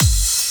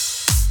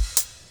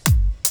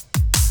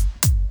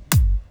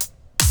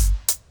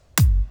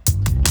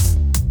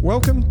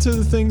Welcome to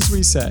The Things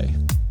We Say.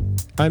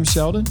 I'm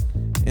Sheldon.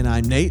 And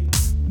I'm Nate.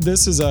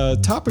 This is a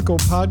topical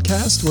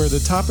podcast where the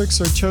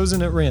topics are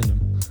chosen at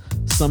random.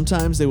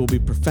 Sometimes they will be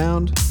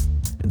profound,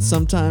 and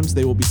sometimes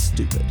they will be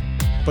stupid.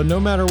 But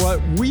no matter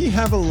what, we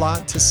have a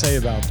lot to say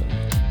about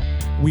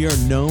them. We are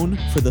known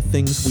for the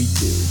things we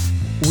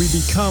do. We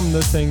become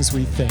the things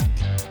we think.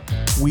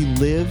 We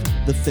live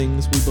the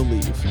things we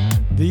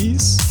believe.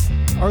 These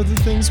are the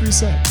things we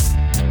say.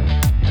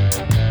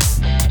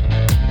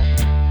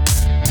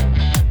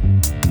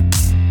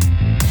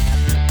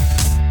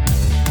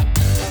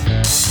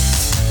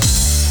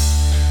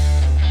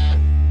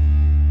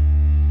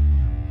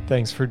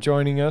 Thanks for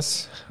joining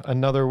us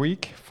another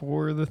week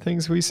for The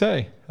Things We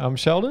Say. I'm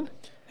Sheldon.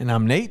 And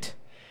I'm Nate.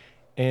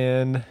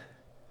 And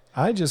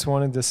I just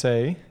wanted to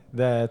say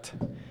that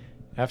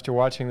after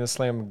watching the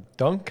slam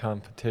dunk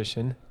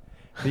competition,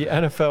 the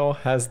NFL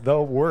has the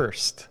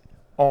worst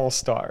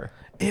all-star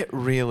It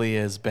really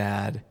is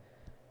bad.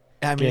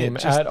 game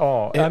at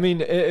all. I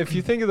mean, if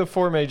you think of the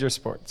four major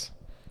sports,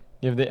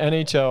 you have the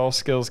NHL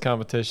skills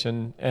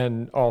competition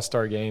and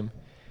all-star game.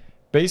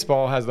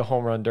 Baseball has the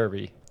home run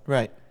derby.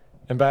 Right.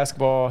 And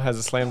basketball has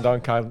a slam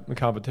dunk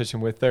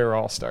competition with their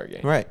all-star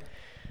game. Right.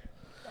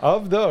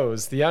 Of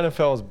those, the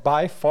NFL is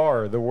by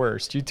far the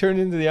worst. You turn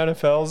into the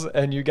NFLs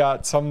and you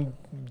got some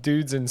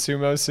dudes in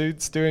sumo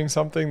suits doing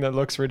something that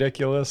looks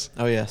ridiculous.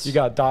 Oh, yes. You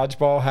got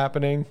dodgeball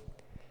happening.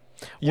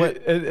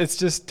 It's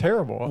just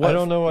terrible. I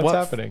don't know what's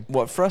happening.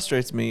 What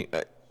frustrates me,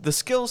 the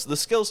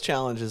skills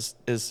challenge is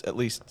at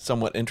least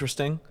somewhat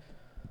interesting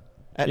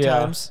at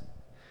times.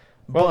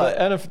 Well,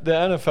 But the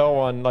NFL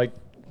one, like,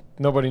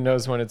 nobody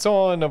knows when it's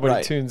on.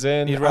 Nobody tunes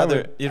in. You'd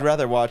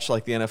rather watch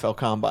like the NFL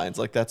combines.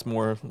 Like that's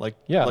more like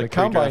the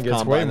combine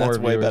gets way more that's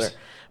way viewers. better.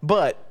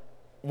 But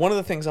one of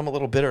the things I'm a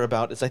little bitter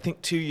about is I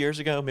think 2 years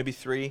ago, maybe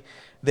 3,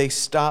 they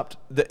stopped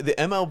the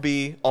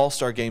MLB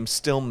All-Star Game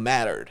still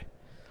mattered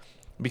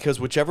because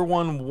whichever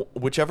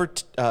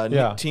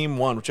team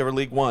won, whichever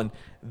league won,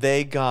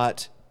 they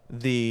got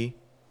the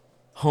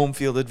home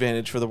field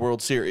advantage for the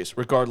World Series,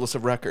 regardless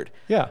of record.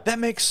 Yeah, that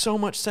makes so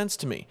much sense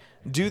to me.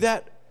 Do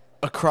that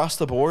across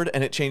the board,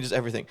 and it changes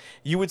everything.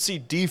 You would see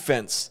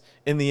defense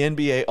in the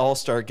NBA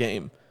All-Star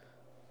Game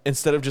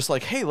instead of just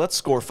like, hey, let's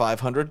score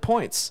 500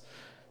 points.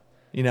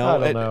 You know,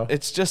 I don't know.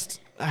 It's just...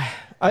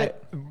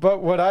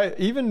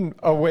 even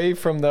away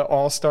from the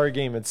All-Star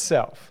Game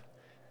itself,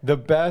 the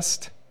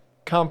best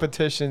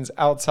competitions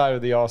outside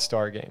of the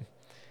All-Star Game,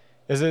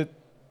 is it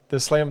the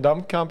slam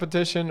dunk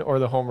competition or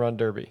the home run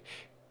derby?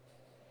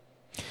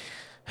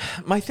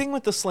 My thing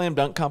with the slam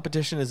dunk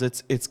competition is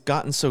it's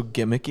gotten so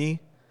gimmicky.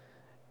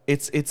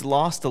 It's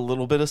lost a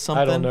little bit of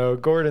something. I don't know.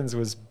 Gordon's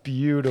was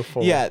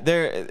beautiful. Yeah,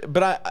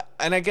 but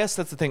I guess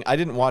that's the thing. I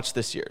didn't watch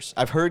this year's.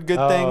 I've heard good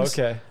things.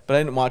 Okay. But I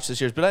didn't watch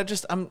this year's. But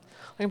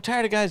I'm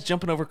tired of guys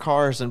jumping over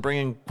cars and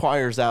bringing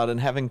choirs out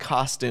and having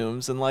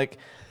costumes and like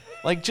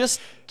just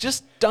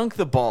dunk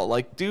the ball.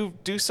 Like do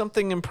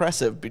something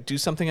impressive. Do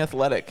something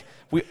athletic.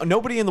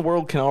 Nobody in the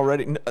world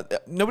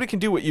nobody can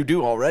do what you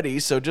do already.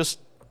 So just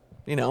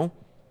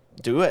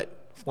do it.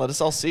 Let us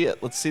all see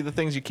it. Let's see the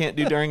things you can't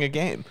do during a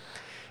game.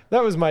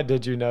 That was my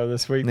did you know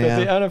this week. Yeah.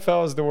 That the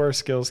NFL is the worst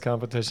skills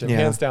competition, Yeah.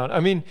 hands down. I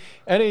mean,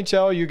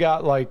 NHL, you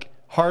got like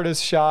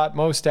hardest shot,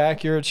 most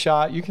accurate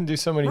shot. You can do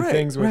so many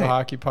things with a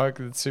hockey puck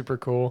that's super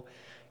cool.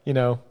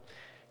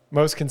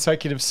 Most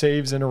consecutive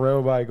saves in a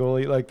row by a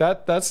goalie. Like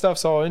that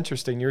stuff's all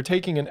interesting. You're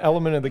taking an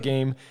element of the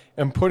game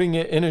and putting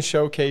it in a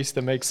showcase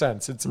that makes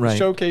sense. It's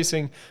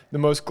showcasing the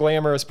most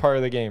glamorous part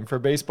of the game. For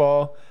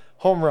baseball,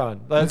 home run.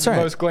 That's the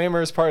most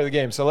glamorous part of the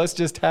game. So let's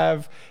just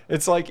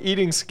it's like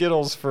eating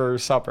Skittles for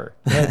supper.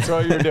 That's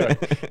what you're doing.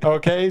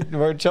 Okay?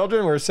 We're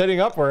children. We're sitting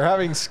up. We're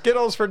having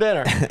Skittles for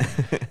dinner.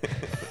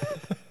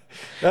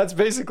 That's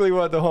basically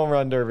what the home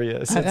run derby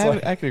is.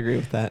 I could agree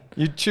with that.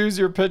 You choose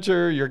your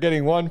pitcher. You're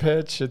getting one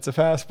pitch. It's a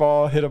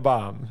fastball. Hit a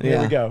bomb.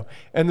 Here we go.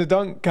 And the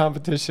dunk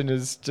competition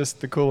is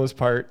just the coolest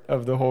part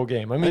of the whole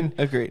game. I mean,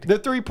 agreed. The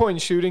 3-point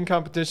shooting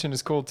competition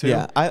is cool too.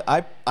 Yeah,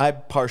 I'm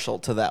partial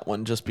to that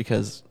one just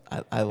because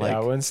I like.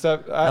 Yeah, when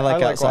I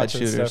like outside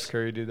watching shooters. Steph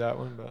Curry do that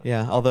one. But.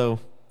 Yeah, although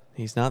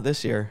he's not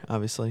this year,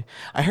 obviously.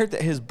 I heard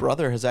that his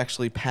brother has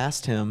actually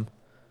passed him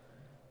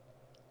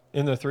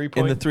in the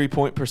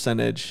 3-point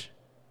percentage.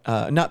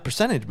 Not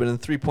percentage, but in the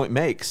 3-point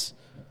makes.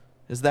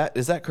 Is that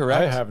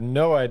correct? I have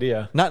no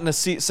idea. Not in a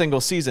single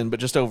season, but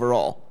just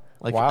overall.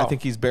 Wow. I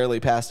think he's barely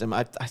passed him.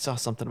 I saw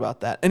something about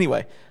that.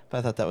 Anyway, but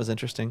I thought that was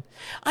interesting.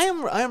 I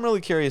am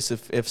really curious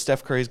if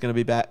Steph Curry is going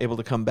to be able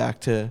to come back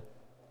to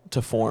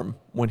form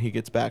when he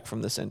gets back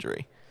from this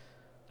injury.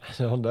 I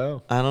don't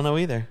know. I don't know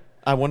either.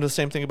 I wonder the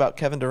same thing about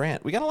Kevin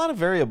Durant. We got a lot of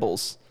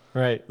variables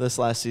this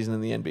last season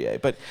in the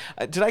NBA. But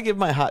did I give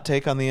my hot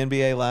take on the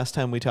NBA last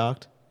time we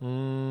talked? I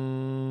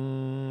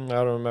don't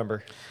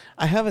remember.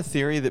 I have a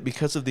theory that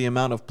because of the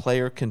amount of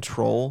player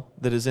control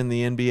that is in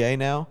the NBA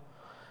now,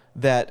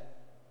 that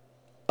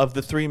of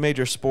the 3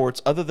 major sports,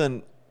 other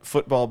than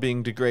football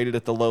being degraded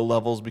at the low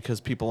levels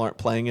because people aren't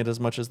playing it as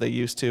much as they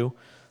used to,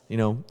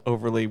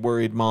 overly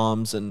worried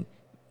moms and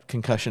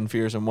concussion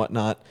fears and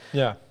whatnot.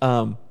 Yeah.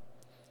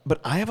 But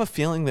I have a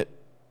feeling that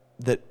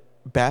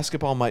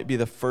basketball might be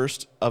the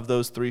first of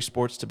those three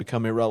sports to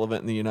become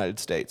irrelevant in the United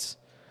States,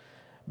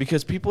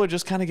 because people are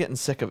just kind of getting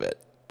sick of it.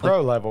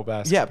 Pro level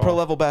basketball. Yeah, pro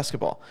level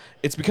basketball.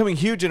 It's becoming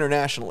huge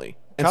internationally.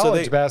 And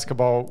college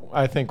basketball,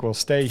 I think, will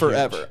stay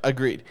forever. Huge.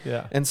 Agreed.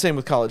 Yeah. And same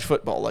with college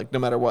football. Like, no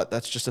matter what,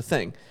 that's just a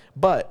thing.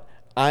 But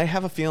I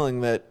have a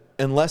feeling that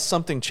unless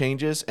something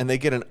changes and they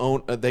get is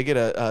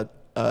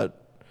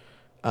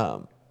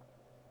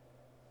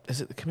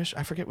it the commissioner?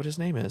 I forget what his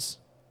name is.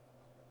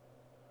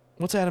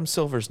 What's Adam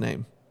Silver's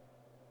name?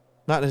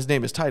 Not his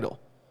name, his title.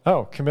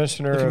 Oh,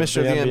 commissioner of the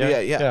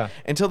NBA. Yeah.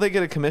 Until they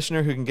get a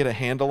commissioner who can get a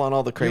handle on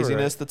all the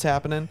craziness that's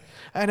happening.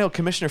 I know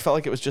commissioner felt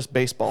like it was just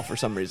baseball for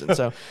some reason.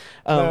 So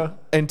No.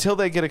 until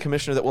they get a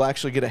commissioner that will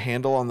actually get a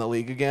handle on the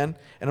league again,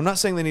 and I'm not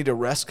saying they need to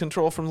wrest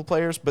control from the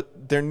players,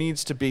 but there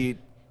needs to be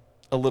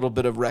a little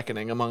bit of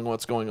reckoning among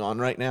what's going on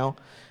right now.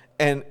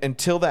 And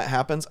until that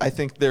happens, I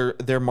think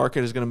their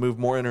market is going to move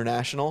more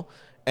international,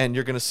 and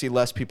you're going to see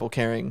less people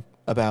caring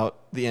about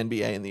the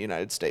NBA in the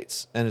United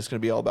States, and it's going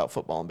to be all about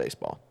football and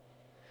baseball.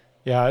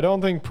 Yeah, I don't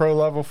think pro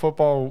level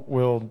football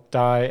will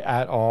die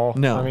at all.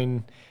 No. I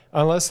mean,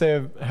 unless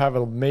they have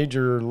a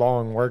major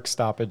long work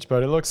stoppage,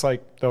 but it looks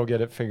like they'll get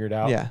it figured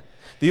out. Yeah.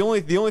 The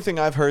only thing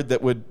I've heard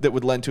that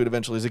would lend to it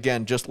eventually is,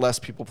 again, just less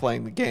people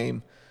playing the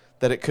game,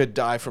 that it could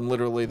die from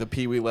literally the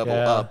peewee level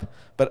up.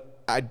 But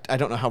I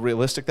don't know how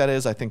realistic that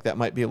is. I think that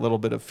might be a little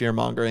bit of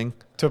fear-mongering.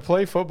 To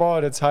play football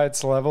at its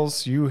highest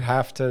levels, you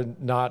have to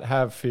not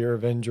have fear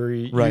of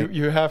injury. Right.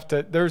 You have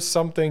to – there's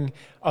something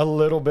a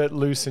little bit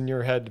loose in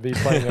your head to be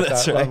playing at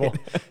That's that right. level.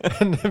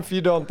 And if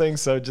you don't think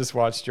so, just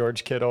watch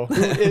George Kittle, who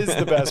is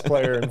the best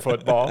player in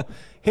football,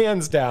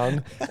 hands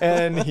down,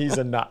 and he's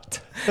a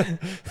nut.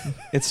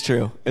 It's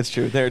true. It's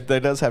true. There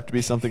does have to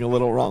be something a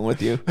little wrong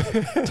with you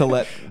to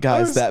let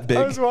guys that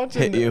big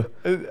hit you.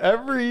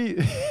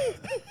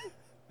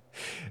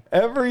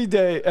 Every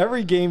day,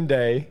 every game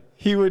day,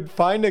 he would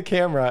find a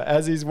camera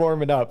as he's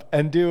warming up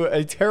and do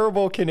a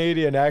terrible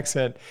Canadian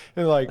accent.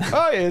 And like,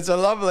 oh, it's a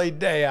lovely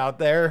day out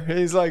there.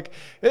 He's like,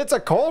 it's a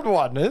cold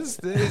one. He's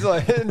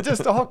like, and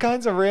just all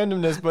kinds of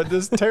randomness, but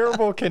this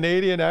terrible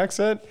Canadian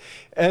accent.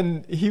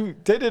 And he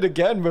did it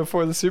again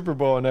before the Super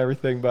Bowl and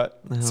everything.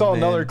 But saw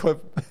another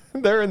clip.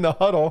 They're in the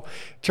huddle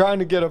trying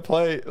to get a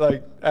play.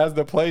 Like, as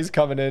the play's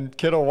coming in,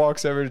 Kittle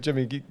walks over to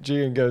Jimmy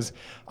G and goes,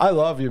 I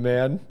love you,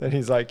 man. And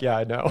he's like, yeah,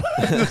 I know.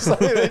 It's like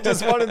they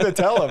just wanted to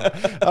tell him.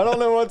 I don't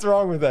know what's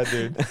wrong with that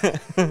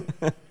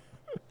dude.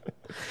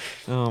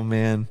 Oh,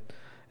 man.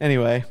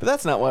 Anyway, but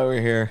that's not why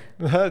we're here.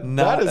 That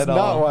is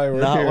not why we're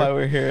here. Not why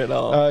we're here at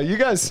all. You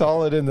guys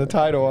saw it in the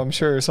title, I'm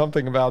sure,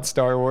 something about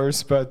Star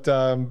Wars. But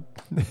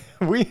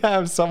we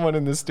have someone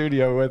in the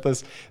studio with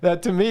us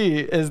that, to me,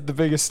 is the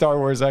biggest Star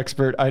Wars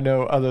expert I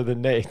know other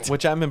than Nate.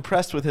 Which I'm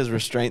impressed with his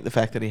restraint, the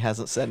fact that he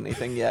hasn't said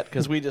anything yet,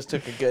 because we just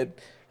took a good,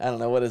 I don't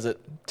know, what is it,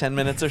 10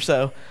 minutes or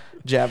so,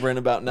 jabbering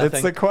about nothing.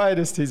 It's the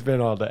quietest he's been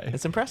all day.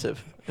 It's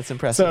impressive. It's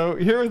impressive. So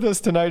here with us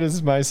tonight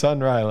is my son,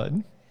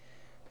 Rylan.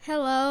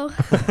 Hello.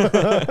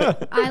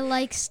 I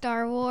like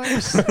Star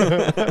Wars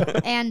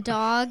and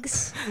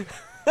dogs.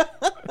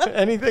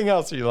 Anything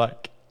else you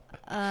like?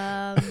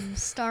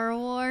 Star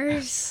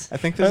Wars. I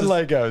think this And is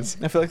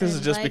Legos. I feel like this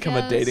has just become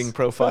a Legos. dating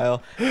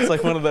profile. It's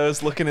like one of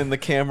those looking in the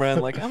camera and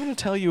like, I'm going to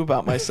tell you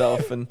about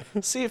myself and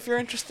see if you're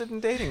interested in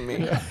dating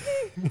me.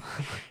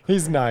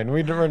 He's 9.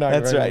 We're not.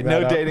 That's right. writing No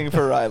that up. dating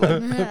for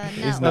Rylan. No.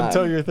 He's not.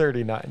 Until you're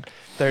 39.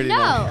 39.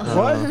 No.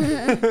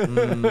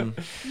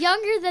 What?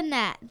 Younger than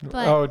that,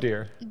 but Oh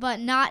dear.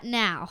 not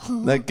now.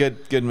 That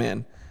good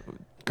man.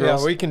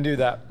 Girls, Yeah, we can do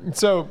that.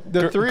 So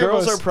the three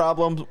girls of us are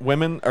problems.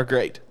 Women are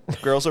great.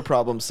 Girls are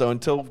problems. So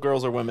until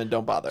girls are women,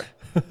 don't bother.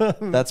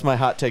 That's my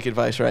hot take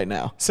advice right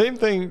now. Same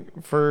thing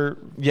for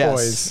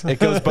Yes, boys. it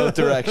goes both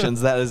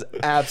directions. That is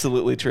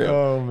absolutely true.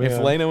 Oh, man. If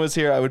Lena was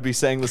here, I would be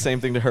saying the same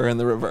thing to her in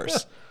the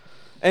reverse.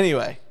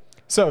 Anyway,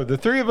 So the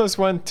three of us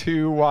went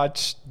to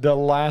watch the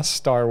last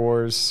Star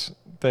Wars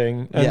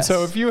thing. And Yes.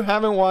 so if you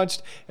haven't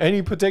watched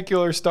any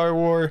particular Star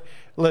Wars,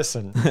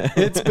 listen,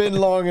 it's been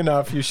long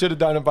enough. You should have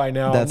done it by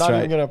now. That's I'm not right.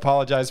 even going to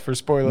apologize for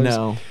spoilers.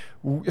 no,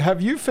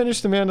 Have you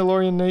finished The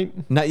Mandalorian,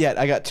 Nate? not yet.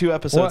 I got 2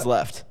 episodes What?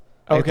 left.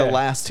 I got Okay. the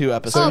last 2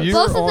 episodes. So Oh,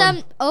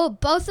 you're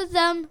both of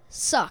them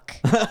suck.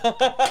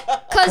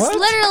 Cause What?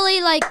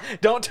 literally, like,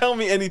 Don't tell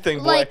me anything,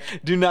 boy. Like,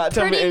 Do not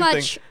tell me pretty anything.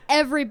 much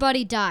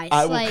everybody dies.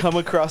 I will like, come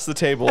across the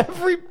table.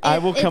 I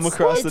will come it's-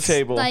 across the it's,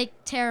 table. Like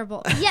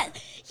terrible. Yeah.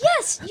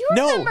 Yes, you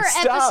No, remember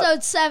stop.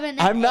 episode 7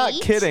 and I'm not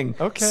 8? kidding.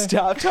 Okay.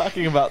 Stop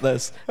talking about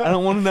this. I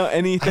don't want to know I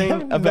anything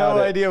have about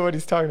no it. idea what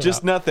he's talking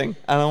Just about. nothing.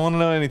 I don't want to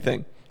know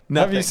anything.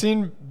 Nothing. Have you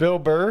seen Bill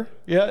Burr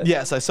yet?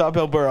 Yes, I saw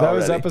Bill Burr That already.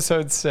 was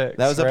episode 6.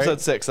 That was right?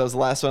 episode 6. That was the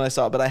last one I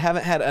saw. But I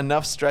haven't had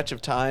enough stretch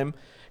of time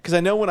because I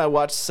know when I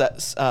watched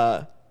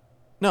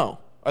no,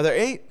 are there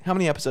 8? How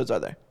many episodes are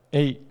there?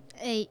 8.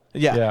 8.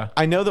 Yeah.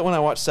 I know that when I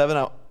watch 7,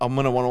 I'm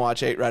gonna want to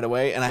watch 8 right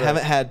away, and I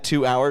haven't had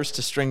 2 hours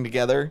to string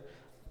together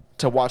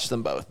to watch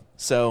them both.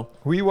 So,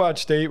 We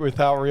watched 8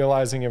 without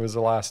realizing it was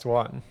the last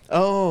one.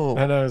 oh,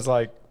 And I was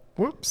like,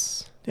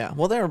 Whoops. Yeah.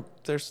 Well,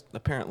 there's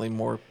apparently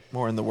more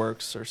in the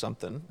works or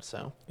something.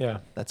 So Yeah.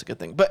 that's a good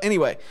thing. But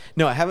anyway,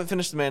 no, I haven't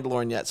finished The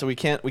Mandalorian yet, so we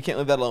can't leave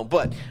that alone.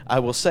 But I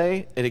will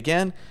say it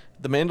again: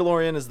 The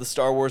Mandalorian is the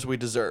Star Wars we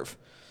deserve.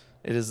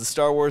 It is the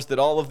Star Wars that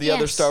all of the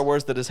other Yes. Star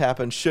Wars that has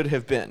happened should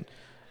have been.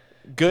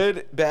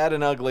 Good, bad,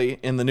 and ugly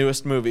in the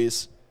newest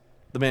movies.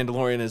 The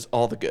Mandalorian is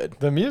all the good.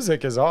 The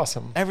music is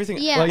awesome. Everything.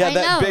 Yeah, yeah, I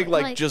that know,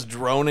 big just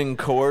droning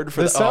chord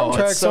for The the oh,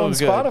 soundtrack's it's so on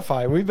good.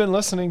 Spotify. We've been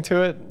listening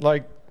to it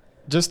like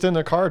just in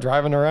the car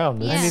driving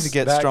around. Yeah. I need It's to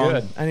get that strong.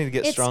 good. I need to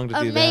get It's strong to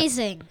do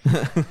amazing.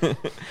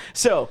 that.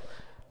 So,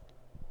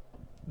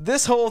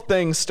 this whole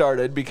thing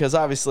started because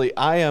obviously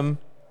I am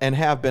and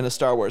have been a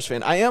Star Wars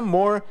fan. I am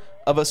more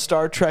of a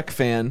Star Trek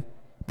fan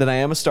than I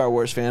am a Star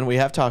Wars fan. We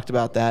have talked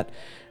about that.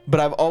 But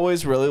I've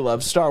always really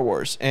loved Star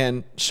Wars.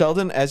 And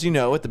Sheldon, as you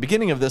know, at the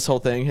beginning of this whole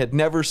thing, had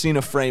never seen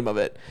a frame of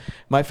it.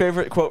 My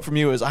favorite quote from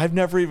you is, "I've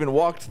never even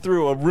walked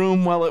through a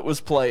room while it was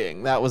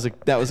playing." That was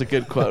a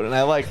good quote, and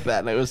I liked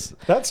that. And it was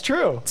That's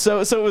true. so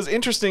it was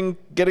interesting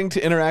getting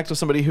to interact with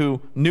somebody who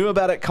knew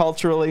about it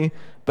culturally,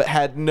 but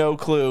had no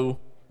clue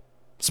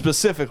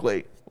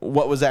specifically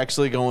what was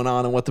actually going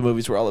on and what the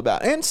movies were all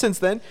about. And since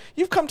then,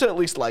 you've come to at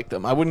least like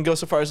them. I wouldn't go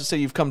so far as to say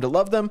you've come to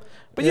love them,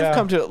 but you've Yeah.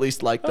 come to at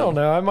least like I them. don't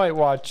know. I might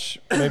watch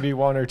maybe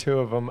one or two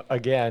of them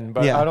again,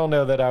 but Yeah. I don't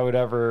know that I would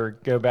ever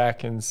go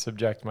back and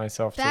subject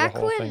myself to the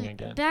whole thing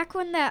again. Back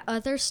when that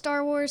other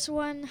Star Wars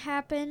one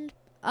happened,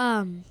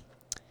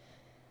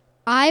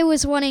 I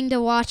was wanting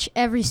to watch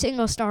every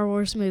single Star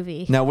Wars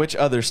movie. Now, which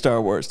other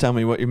Star Wars? Tell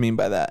me what you mean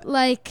by that.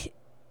 Like,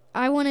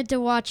 I wanted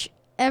to watch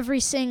every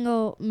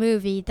single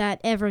movie that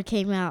ever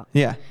came out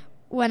Yeah.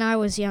 when I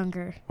was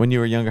younger. When you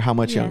were younger, how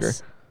much younger?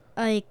 Yes.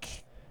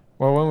 Like,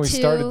 Well, when we 2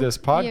 started this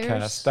podcast,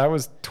 years. that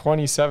was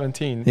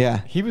 2017. Yeah.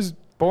 He was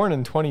born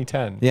in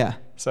 2010. Yeah.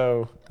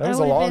 So that I was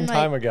a would've long been,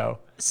 time like, ago.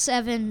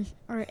 7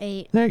 or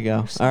 8. There you go.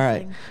 All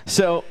right.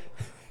 something.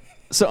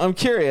 So I'm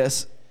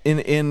curious.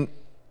 In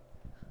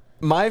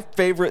my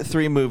favorite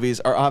 3 movies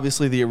are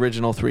obviously the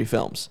original 3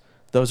 films.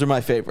 Those are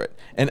my favorite,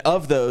 and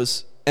of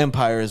those,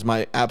 Empire is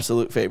my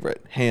absolute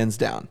favorite, hands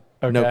down,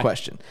 no Okay.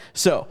 question.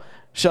 So,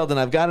 Sheldon,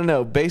 I've got to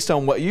know, based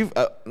on what you've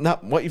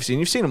not what you've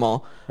seen them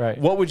all. Right.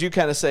 What would you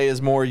kind of say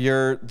is more do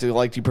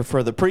you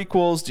prefer the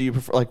prequels? Do you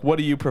prefer what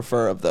do you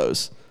prefer of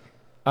those?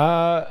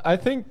 I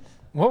think,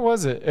 what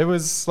was it? It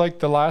was like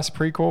the last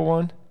prequel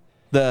one.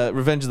 The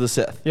Revenge of the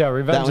Sith. Yeah,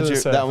 Revenge of the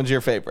Sith. That one's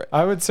your favorite.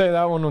 I would say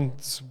that one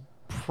was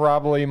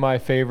probably my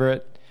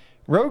favorite.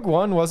 Rogue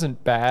One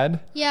wasn't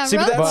bad. Yeah, See,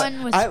 but Rogue that's-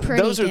 One was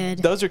pretty those good.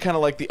 Those are kind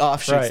of like the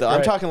offshoots, Right, though. I'm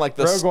right. talking like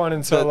the Rogue One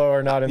and Solo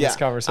are not in this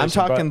conversation. I'm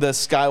talking but the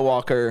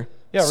Skywalker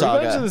yeah, saga,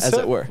 Revenge of the as Sith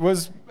it were.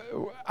 was.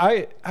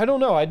 I don't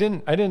know. I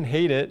didn't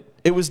hate it.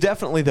 It was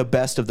definitely the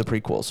best of the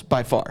prequels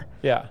by far.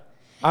 Yeah.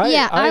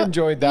 Yeah, I I-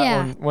 enjoyed that yeah.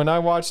 one when I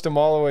watched them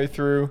all the way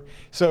through.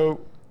 So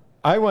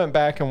I went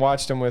back and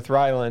watched them with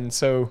Ryland.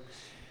 So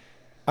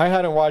I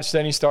hadn't watched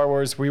any Star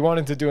Wars. We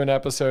wanted to do an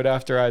episode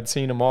after I'd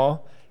seen them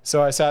all.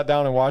 So I sat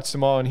down and watched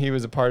them all, and he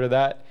was a part of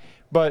that.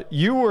 But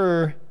you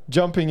were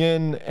jumping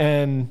in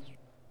and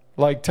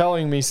like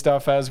telling me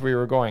stuff as we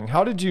were going.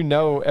 How did you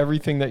know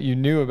everything that you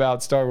knew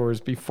about Star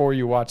Wars before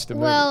you watched the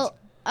movies? Well,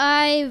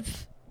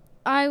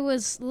 I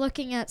was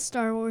looking at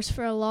Star Wars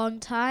for a long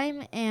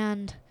time,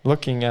 and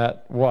Looking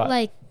at what?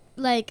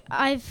 like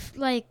I've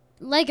like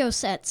Lego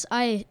sets.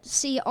 I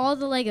see all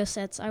the Lego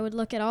sets. I would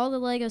look at all the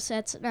Lego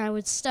sets and I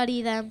would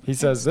study them. He and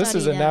says, this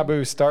is a study them.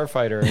 Naboo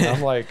starfighter. And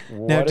I'm like,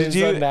 what did is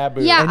you- a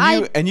Naboo?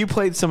 Yeah, And you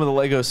played some of the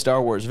Lego Star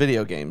Wars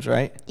video games,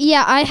 right?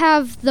 Yeah, I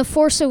have The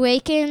Force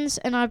Awakens,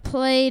 and I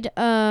played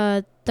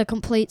the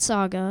complete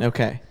saga.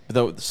 Okay.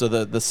 So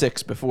the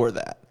 6 before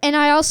that. And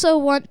I also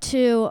want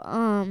to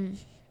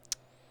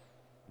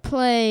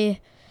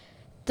play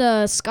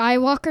the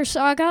Skywalker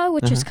saga,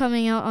 which is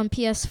coming out on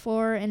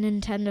PS4 and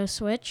Nintendo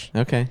Switch,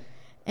 Okay.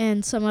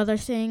 and some other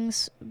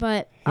things.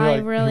 But You I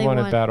like- really you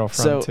wanted want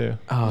Battlefront So too.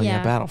 oh yeah,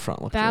 Yeah.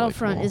 Battlefront looks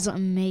Battlefront really cool. is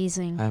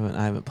amazing.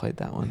 I haven't played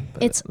that one.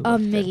 But It's it looks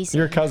good. amazing.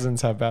 Your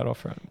cousins have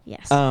Battlefront.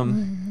 Yes.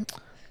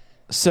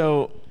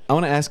 So I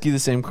want to ask you the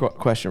same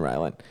question,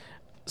 Rylan.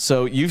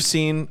 So you've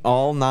seen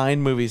all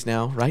 9 movies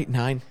now, right?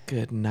 9.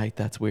 Good night.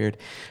 That's weird.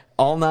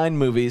 All 9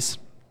 movies.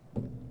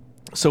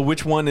 So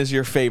which one is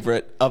your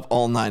favorite of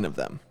all 9 of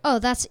them? Oh,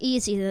 that's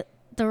easy.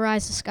 The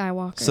Rise of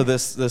Skywalker. So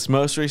this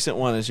most recent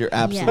one is your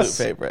absolute Yes.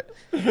 favorite.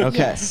 Okay.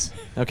 Yes.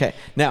 Okay.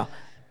 Now,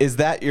 is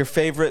that your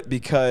favorite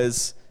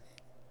because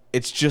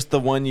it's just the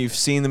one you've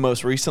seen the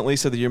most recently,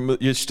 so that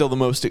you're still the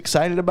most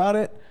excited about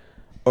it,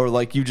 or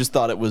like you just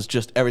thought it was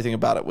just everything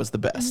about it was the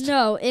best?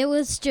 No, it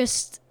was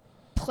just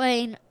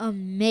plain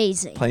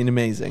amazing. Plain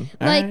amazing.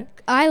 All Like right.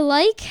 I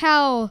like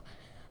how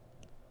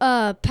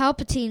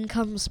Palpatine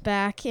comes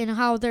back, and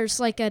how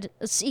there's like a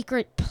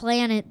secret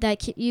planet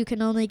that you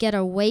can only get a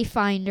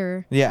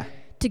wayfinder Yeah.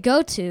 to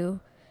go to.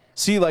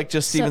 See, like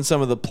just So- even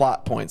some of the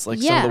plot points, like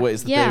some of Yeah, the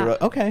ways that yeah. they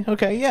wrote.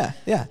 Okay, yeah.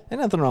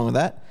 Ain't nothing wrong with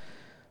that.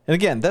 And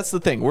again, that's the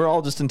thing. We're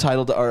all just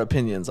entitled to our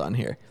opinions on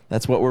here.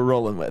 That's what we're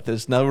rolling with.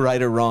 There's no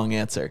right or wrong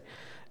answer.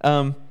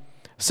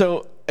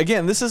 So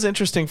again, this is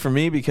interesting for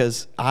me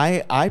because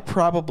I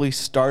probably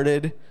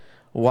started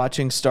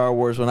watching Star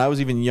Wars when I was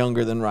even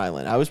younger than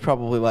Rylan. I was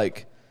probably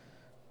like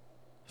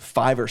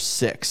 5 or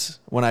 6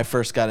 when I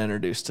first got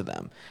introduced to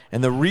them.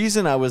 And the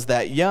reason I was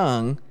that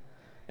young,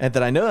 and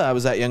that I know that I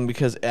was that young,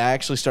 because I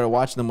actually started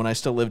watching them when I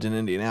still lived in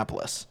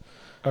Indianapolis.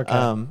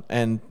 Okay.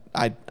 And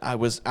I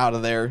was out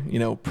of there,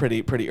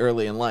 pretty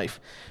early in life.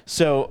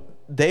 So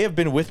they have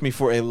been with me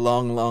for a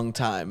long, long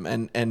time.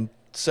 And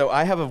so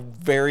I have a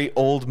very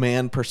old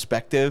man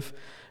perspective.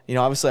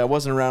 Obviously I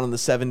wasn't around in the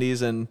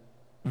 70s and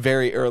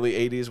very early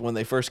 80s when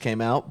they first came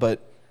out,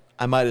 but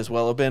I might as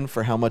well have been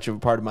for how much of a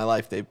part of my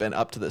life they've been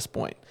up to this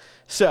point.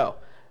 So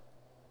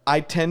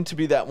I tend to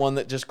be that one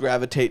that just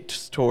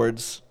gravitates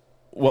towards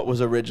what was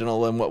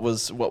original and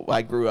what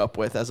I grew up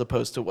with, as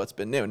opposed to what's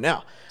been new.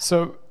 Now,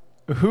 so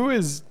who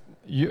is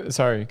you?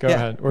 Sorry, go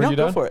ahead. Were you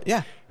done? Go for it.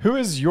 Yeah. Who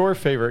is your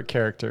favorite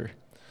character?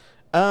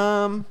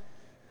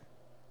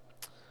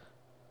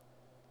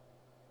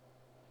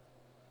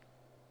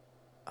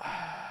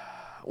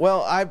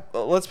 Well,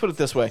 let's put it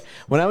this way.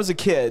 When I was a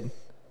kid,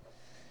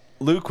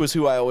 Luke was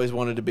who I always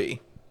wanted to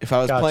be. If I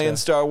was playing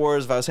Star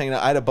Wars, if I was hanging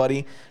out, I had a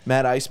buddy,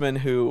 Matt Iceman,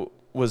 who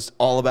was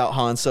all about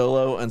Han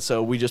Solo, and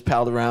so we just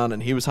palled around,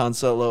 and he was Han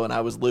Solo, and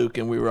I was Luke,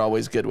 and we were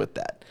always good with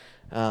that.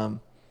 Han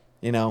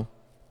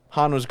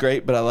was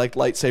great, but I liked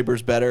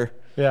lightsabers better.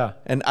 Yeah.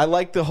 And I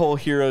liked the whole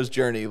hero's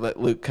journey that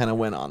Luke kind of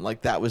went on.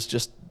 Like, that was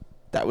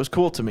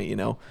cool to me,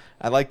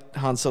 I liked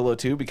Han Solo,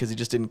 too, because he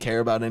just didn't care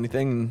about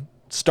anything and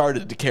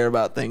started to care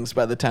about things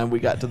by the time we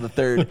got to the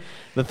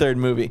third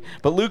movie.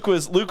 But Luke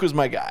was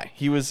my guy.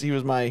 He was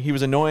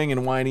annoying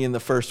and whiny in the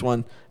first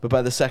one, but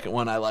by the second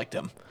one I liked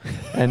him.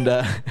 And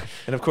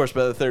of course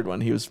by the third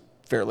one he was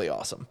fairly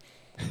awesome.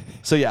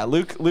 So yeah,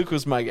 Luke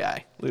was my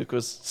guy. Luke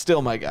was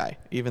still my guy,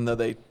 even though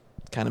they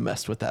kind of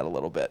messed with that a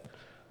little bit.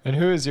 And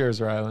who is yours,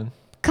 Rylan?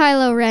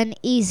 Kylo Ren,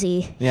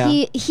 easy.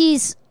 Yeah.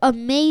 He's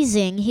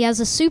amazing. He has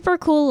a super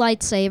cool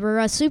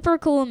lightsaber, a super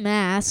cool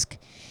mask.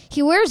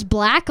 He wears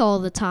black all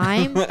the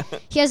time.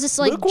 He has this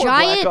Luke wore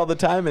giant black all the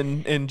time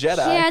in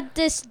Jedi. He had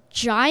this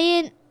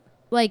giant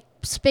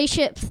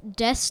spaceship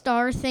Death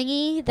Star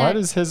thingy. Why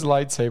does his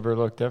lightsaber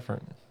look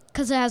different?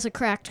 Because it has a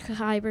cracked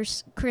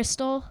kyber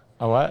crystal.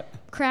 A what?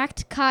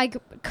 Cracked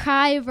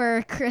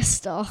kyber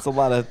crystal. That's a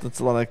lot of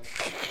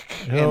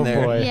Oh in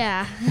there. boy.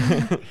 Yeah.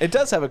 It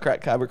does have a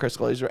cracked kyber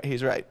crystal.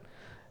 He's right.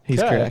 He's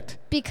Okay. correct.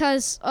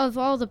 Because of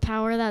all the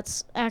power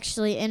that's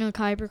actually in a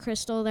kyber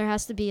crystal, there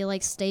has to be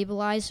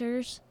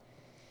stabilizers.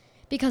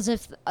 Because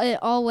if it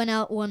all went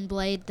out one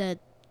blade, the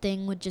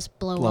thing would just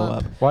blow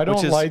up. Why don't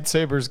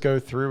lightsabers go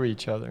through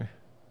each other?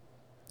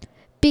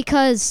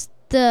 Because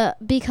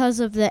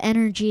of the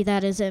energy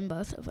that is in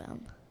both of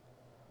them.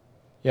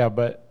 Yeah,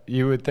 but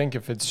you would think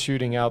if it's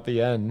shooting out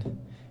the end,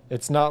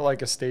 it's not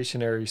like a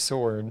stationary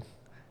sword,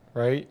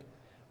 right?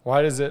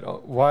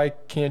 Why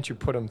can't you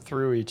put them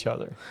through each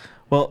other?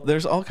 Well,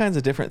 there's all kinds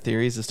of different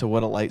theories as to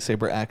what a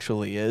lightsaber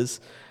actually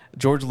is.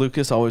 George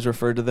Lucas always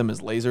referred to them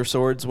as laser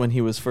swords when he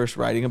was first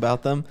writing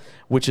about them,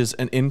 which is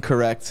an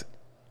incorrect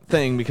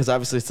thing because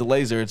obviously it's a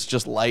laser. It's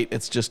just light.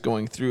 It's just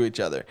going through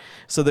each other.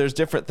 So there's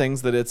different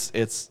things that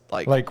it's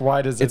like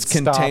why does it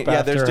stop after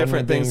yeah, there's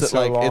different things that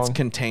so long? it's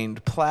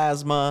contained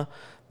plasma.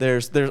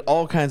 There's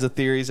all kinds of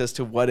theories as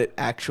to what it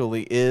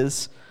actually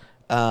is,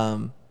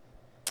 and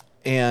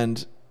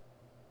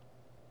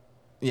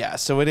yeah,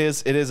 so it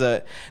is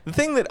the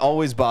thing that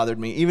always bothered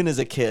me, even as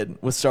a kid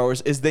with Star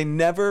Wars, is they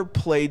never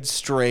played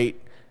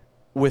straight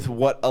with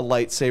what a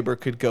lightsaber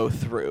could go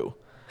through.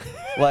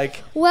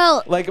 But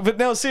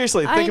no,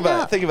 seriously, think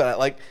about it.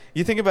 Like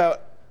you think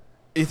about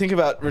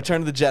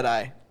Return of the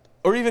Jedi,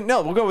 or even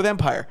we'll go with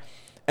Empire.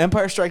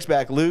 Empire Strikes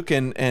Back. Luke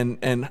and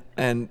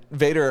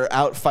Vader are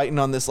out fighting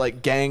on this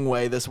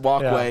gangway, this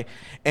walkway,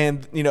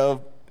 and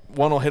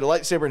one will hit a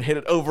lightsaber and hit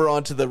it over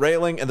onto the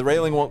railing, and the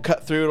railing won't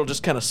cut through. It'll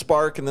just kind of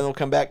spark, and then it'll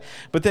come back.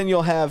 But then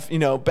you'll have,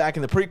 back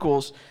in the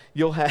prequels,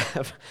 you'll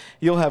have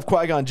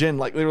Qui-Gon Jinn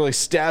literally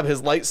stab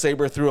his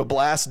lightsaber through a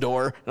blast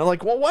door. And I'm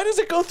like, well, why does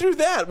it go through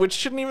that? Which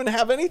shouldn't even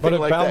have anything like that.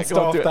 But it bounced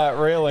off that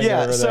railing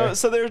over there.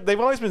 So they've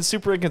always been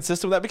super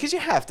inconsistent with that because you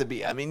have to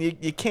be. I mean,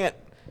 you can't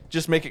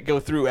just make it go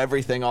through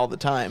everything all the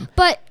time.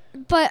 But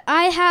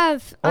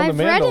I've The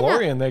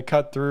Mandalorian, they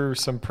cut through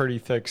some pretty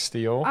thick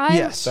steel.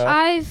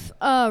 I've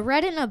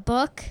read in a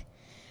book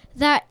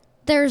that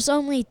there's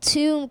only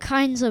 2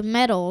 kinds of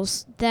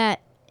metals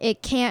that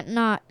it can't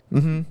not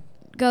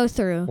go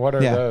through. What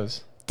are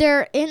those?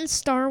 They're in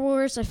Star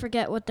Wars. I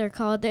forget what they're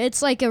called.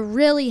 It's like a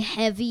really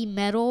heavy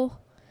metal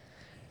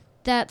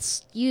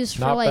that's used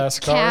for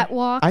Beskar?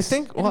 catwalks.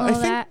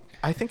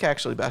 I think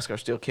actually Beskar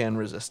steel can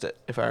resist it,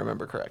 if I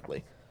remember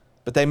correctly.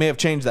 But they may have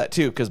changed that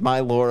too, because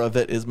my lore of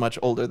it is much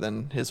older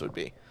than his would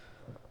be.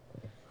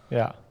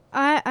 Yeah.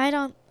 I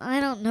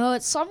don't know.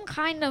 It's some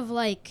kind of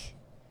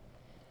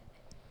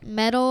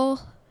metal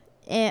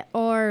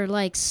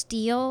or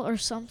steel or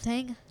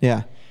something.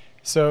 Yeah.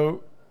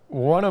 So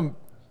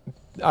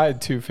I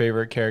had two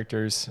favorite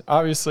characters.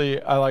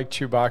 Obviously, I like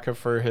Chewbacca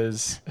for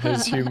his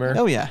humor.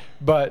 Oh yeah,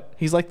 But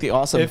he's like the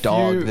awesome If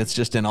dog you- that's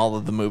just in all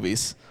of the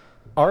movies.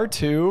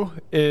 R2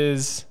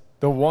 is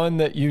the one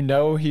that you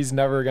know he's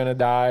never going to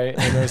die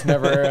and there's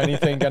never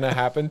anything going to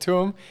happen to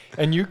him.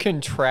 And you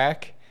can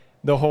track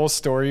the whole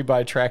story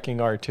by tracking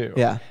R2.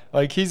 Yeah,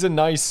 Like he's a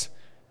nice,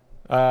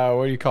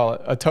 what do you call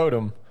it? A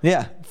totem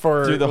yeah.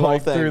 for Through the whole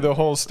like thing. through the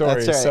whole story.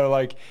 That's right. So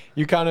like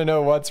you kind of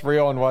know what's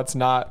real and what's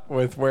not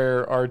with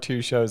where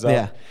R2 shows up.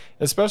 Yeah.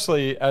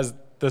 Especially as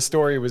the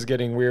story was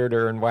getting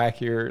weirder and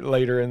wackier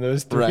later in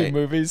those three Right,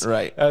 movies.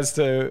 right. As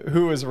to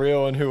who was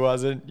real and who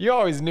wasn't. You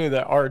always knew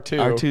that R2.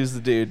 R2's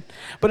the dude.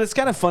 But it's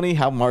kind of funny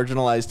how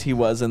marginalized he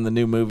was in the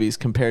new movies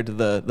compared to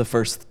the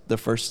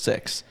first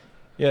six.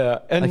 Yeah.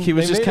 And Like, he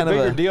was they just made kind a of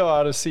bigger a- deal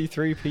out of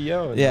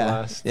C3PO in the Yeah,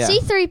 last. yeah.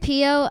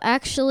 C3PO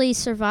actually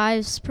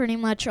survives pretty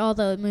much all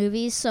the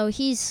movies, so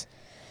he's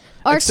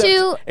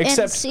R2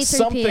 except and C3PO.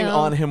 something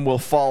on him will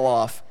fall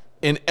off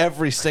in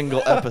every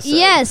single episode.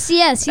 Yes,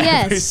 Every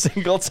yes.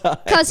 single time.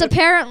 Because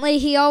apparently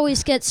he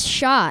always gets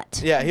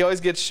shot. Yeah, he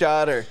always gets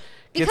shot or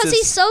gets Because his,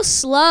 he's so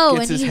slow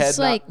gets and his he's head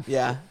like,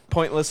 yeah,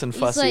 pointless and he's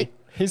fussy. like,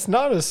 He's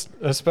not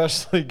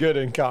especially good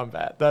in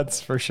combat.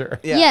 That's for sure.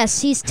 yeah.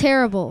 yes, he's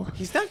terrible.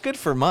 He's not good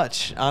for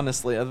much,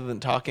 honestly, other than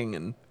talking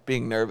and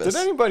being nervous.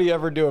 Did anybody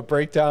ever do a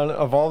breakdown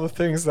of all the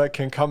things that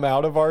can come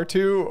out of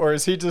R2, or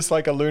is he just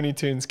like a Looney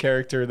Tunes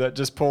character that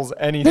just pulls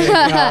anything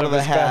out of the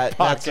his hat. back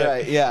pocket? That's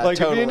right. Yeah, Like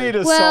totally. if you need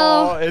a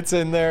Well- saw, it's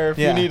in there. If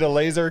Yeah. you need a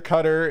laser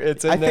cutter,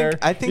 it's in I think- there.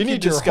 I think you you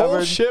need your whole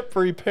discovered- ship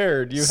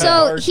repaired. You So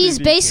have he's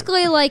R2-D2.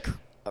 basically like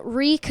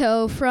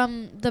Rico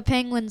from the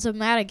Penguins of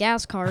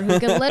Madagascar, who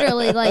can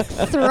literally like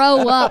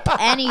throw up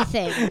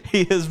anything.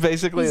 He is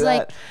basically He's that.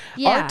 like,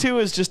 yeah.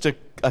 R2 is just a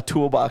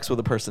toolbox with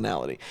a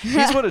personality.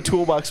 He's what a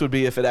toolbox would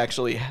be if it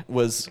actually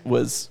was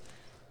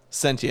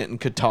sentient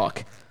and could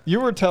talk. You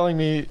were telling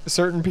me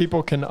certain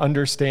people can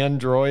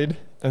understand droid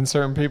and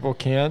certain people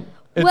can't.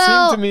 It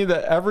Well- seemed to me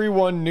that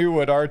everyone knew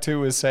what R2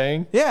 was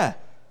saying. Yeah,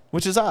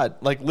 which is odd.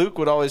 Like Luke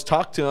would always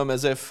talk to him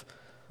as if.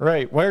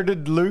 Right. Where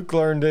did Luke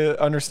learn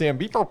to understand?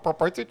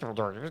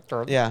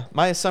 Yeah,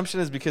 my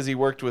assumption is because he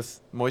worked with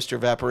moisture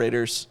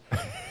evaporators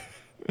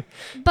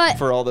But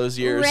for all those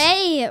years.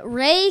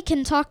 Ray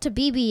can talk to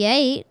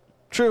BB-8.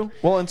 True.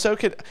 Well, and so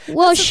could.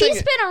 Well, that's the she's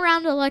thing. been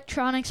around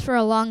electronics for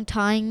a long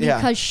time Yeah.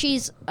 because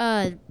she's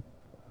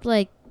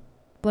like,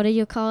 what do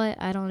you call it?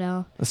 I don't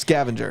know. A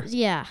scavenger.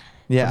 Yeah.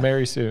 Yeah.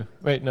 Mary Sue.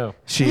 Wait, no.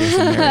 She is a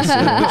Mary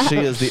Sue. She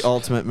is the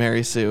ultimate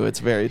Mary Sue. It's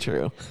very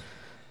true.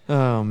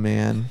 Oh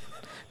man.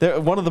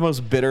 One of the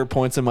most bitter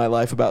points in my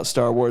life about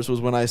Star Wars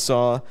was when I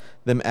saw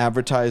them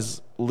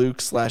advertise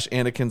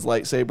Luke/Anakin's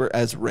lightsaber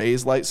as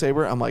Rey's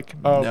lightsaber. I'm like,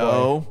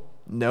 Oh,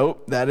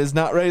 nope, that is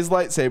not Rey's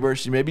lightsaber.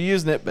 She may be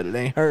using it, but it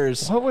ain't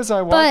hers. What was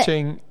I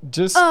watching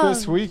just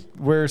this week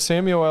where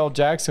Samuel L.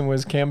 Jackson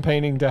was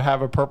campaigning to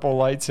have a purple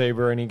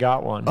lightsaber and he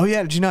got one? Oh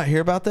yeah, did you not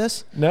hear about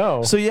this?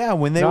 No. So yeah,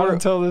 when they Not were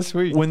until this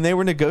week. when they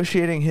were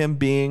negotiating him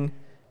being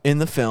in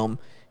the film,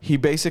 he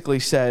basically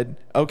said,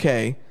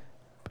 "Okay,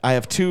 I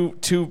have two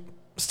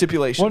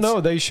stipulations." Well,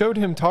 no, they showed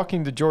him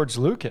talking to George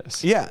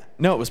Lucas. Yeah,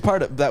 no, it was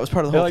part of that was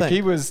part of the whole Like thing.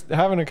 he was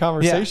having a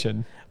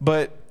conversation.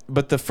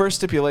 But the first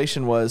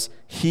stipulation was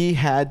he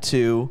had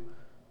to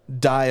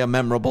die a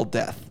memorable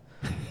death.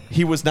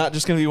 He was not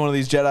just going to be one of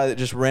these Jedi that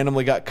just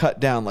randomly got cut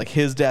down. Like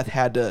his death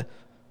had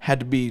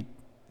to be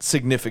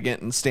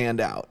significant and stand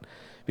out.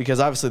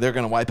 Because obviously they're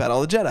going to wipe out all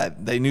the Jedi.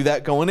 They knew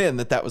that going in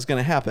that was going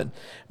to happen.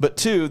 But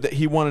two, that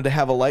he wanted to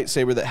have a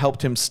lightsaber that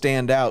helped him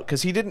stand out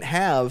because he didn't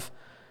have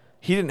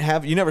you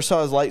never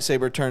saw his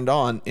lightsaber turned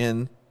on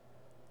in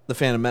The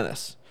Phantom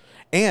Menace.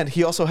 And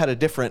he also had a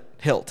different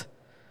hilt.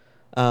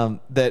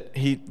 The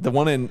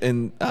one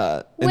in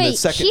the Wait,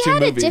 second he two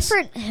had movies. a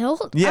different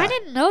hilt? Yeah. I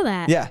didn't know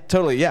that. Yeah,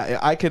 totally. Yeah,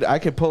 I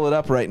could pull it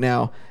up right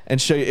now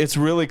and show you. It's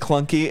really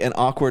clunky and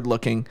awkward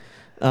looking.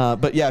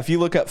 But yeah, if you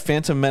look up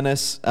Phantom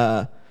Menace,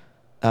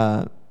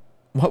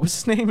 what was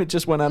his name? It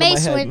just went out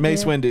Mace of my head. Windu.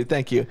 Mace Windu.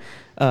 Thank you.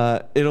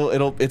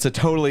 It's a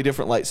totally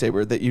different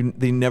lightsaber that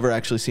they never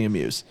actually see him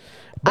use.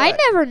 I But-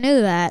 never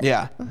knew that.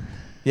 Yeah.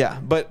 Yeah.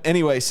 But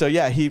anyway, so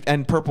yeah,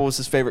 and purple was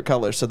his favorite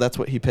color, so that's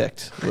what he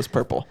picked. Was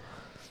purple.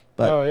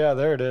 But Oh, yeah,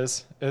 there it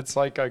is. It's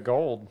like a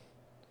gold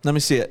let me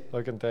see it.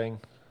 looking thing.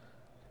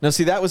 No,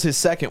 see that was his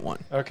second one.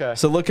 Okay.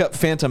 So look up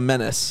Phantom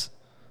Menace.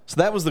 So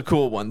that was the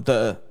cool one.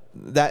 That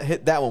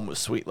one was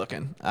sweet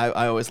looking.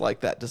 I always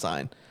liked that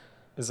design.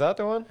 Is that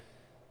the one?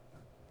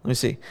 Let me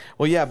see.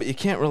 Well, yeah, but you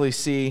can't really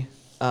see.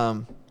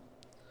 Why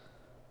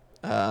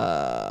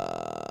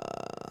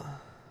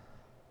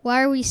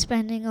are we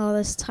spending all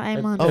this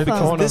time on It's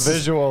phones? on a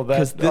visual that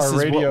 'cause this our is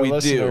radio what we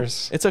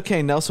listeners. do. It's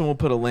okay. Nelson will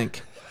put a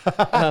link.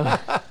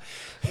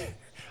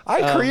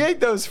 I create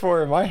those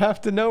for him. I have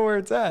to know where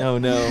it's at. Oh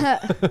no.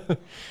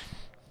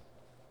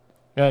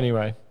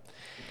 Anyway.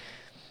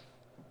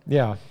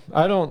 Yeah.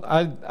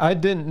 I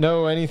didn't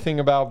know anything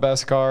about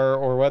Beskar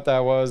or what that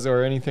was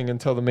or anything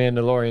until The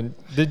Mandalorian.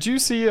 Did you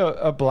see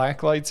a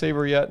black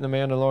lightsaber yet in The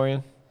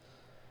Mandalorian?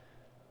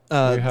 You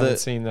haven't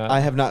seen that?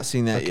 I have not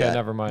seen that yet. Okay,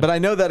 never mind. But I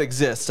know that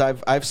exists.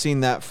 I've seen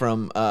that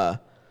from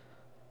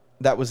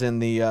that was in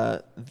the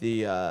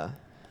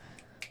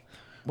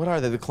what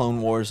are they? The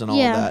Clone Wars and all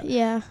of that.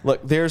 Yeah.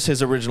 Look, there's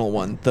his original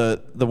one,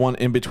 the one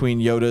in between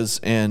Yoda's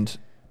and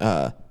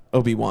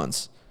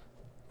Obi-Wan's.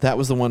 That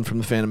was the one from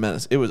the Phantom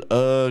Menace. It was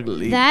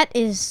ugly. That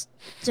is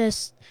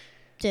just.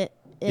 Yeah.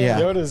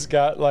 Yoda's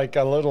got like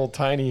a little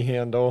tiny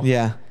handle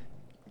Yeah,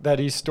 that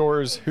he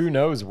stores who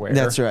knows where.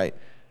 that's right.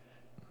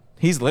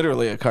 He's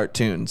literally a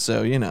cartoon,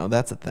 so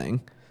that's a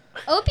thing.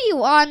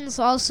 Obi-Wan's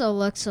also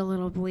looks a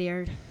little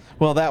weird.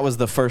 Well, that was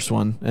the first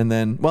one, and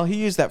then he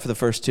used that for the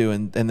first two,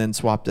 and then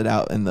swapped it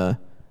out in the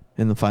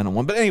final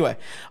one. But anyway,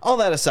 all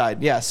that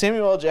aside, yeah,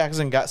 Samuel L.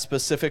 Jackson got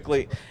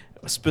specifically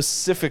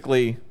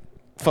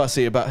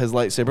fussy about his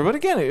lightsaber, but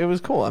again, it was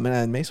cool. I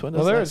mean, Mace Windu's.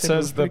 Well, there it lightsaber was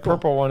says the pretty cool.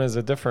 purple one is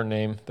a different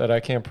name that I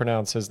can't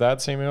pronounce. Is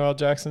that Samuel L.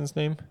 Jackson's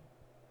name?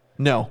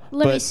 No,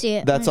 Let me but see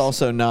it. That's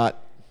also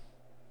not.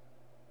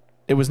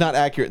 It was not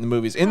accurate in the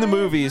movies. In the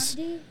movies,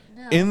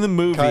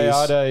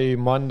 Kayade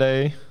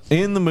Monday.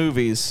 in the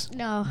movies,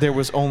 No. there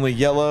was only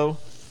yellow,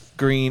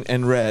 green,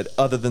 and red,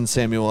 other than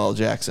Samuel L.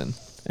 Jackson,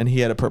 and he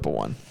had a purple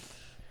one.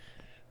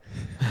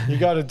 You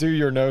got to do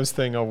your nose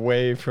thing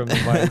away from the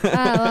mic.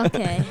 Oh,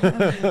 okay.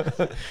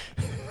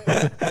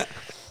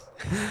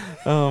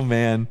 Oh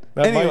man,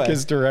 That anyway, mic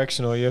is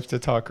directional. You have to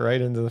talk right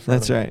into the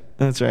front. that's right.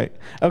 That's right.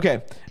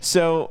 Okay,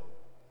 so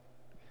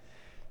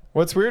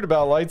What's weird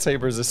about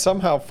lightsabers is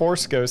somehow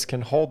Force ghosts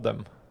can hold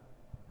them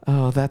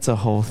that's a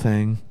whole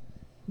thing.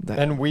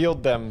 and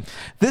wield them.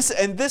 This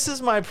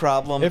is my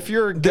problem. If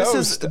you're a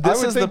ghost, I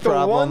would think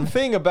the one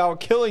thing about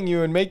killing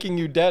you and making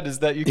you dead is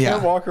that you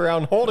can't walk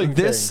around holding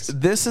things.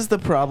 This is the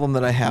problem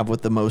that I have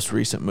with the most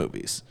recent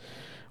movies.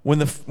 When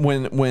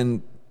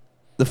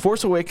the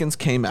Force Awakens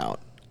came out,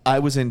 I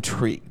was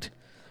intrigued.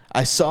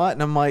 I saw it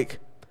and I'm like,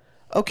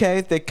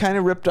 okay, they kind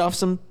of ripped off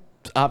some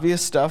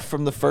obvious stuff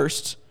from the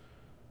first,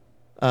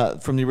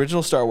 from the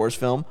original Star Wars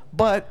film,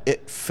 but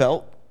it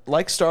felt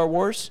like Star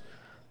Wars.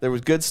 There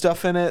was good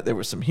stuff in it. There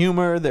was some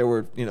humor. There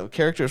were,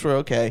 characters were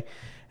okay.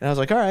 And I was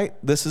like, all right,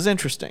 this is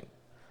interesting.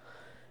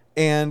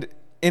 And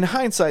in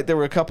hindsight, there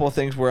were a couple of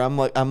things where I'm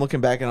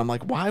looking back and I'm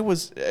like, why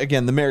was,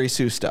 again, the Mary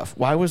Sue stuff?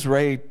 Why was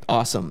Rey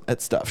awesome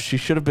at stuff? She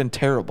should have been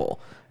terrible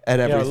at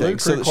everything. Luke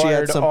so that she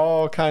required had some,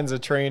 all kinds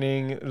of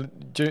training.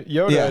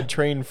 Yoda had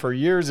trained for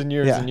years and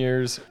years and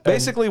years.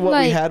 Basically, what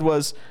we had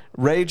was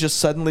Rey just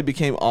suddenly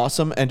became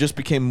awesome and just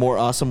became more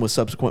awesome with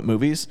subsequent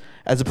movies,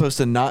 as opposed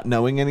to not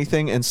knowing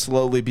anything and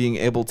slowly being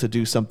able to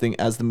do something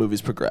as the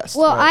movies progressed.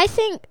 Well, I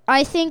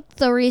think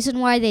the reason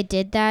why they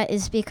did that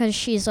is because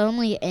she's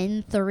only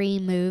in 3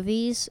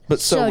 movies. But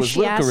so was she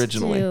Luke has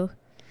originally.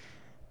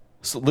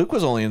 So Luke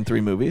was only in 3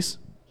 movies.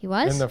 He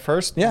was? in the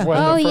first, Yeah. when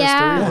oh, the first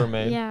yeah. 3 were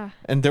made. Yeah.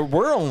 And there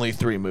were only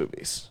 3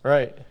 movies.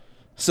 Right.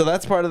 So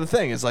that's part of the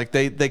thing. Is like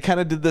they kind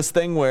of did this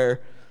thing where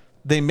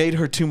they made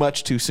her too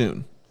much too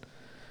soon.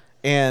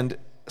 And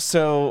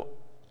so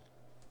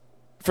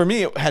for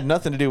me, it had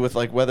nothing to do with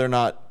like whether or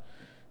not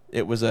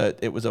it was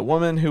a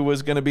woman who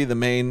was going to be the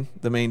main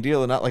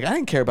deal or not. Like I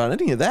didn't care about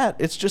any of that.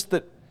 It's just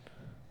that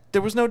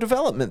there was no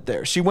development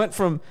there. She went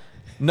from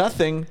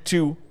nothing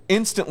to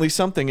instantly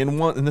something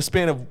in the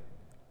span of,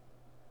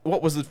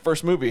 what was the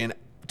first movie?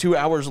 2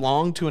 hours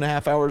long,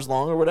 2.5 hours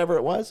long, or whatever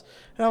it was.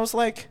 And I was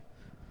like,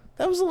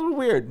 that was a little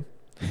weird.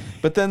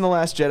 But then The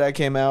Last Jedi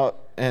came out,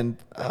 and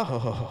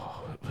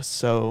it was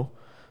so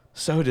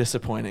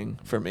disappointing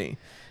for me.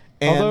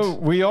 And Although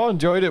we all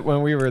enjoyed it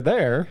when we were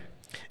there.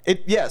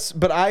 yes,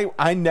 but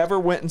I never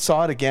went and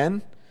saw it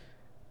again.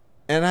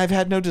 And I've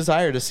had no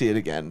desire to see it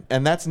again.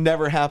 And that's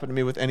never happened to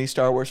me with any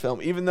Star Wars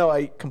film, even though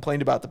I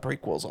complained about the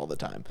prequels all the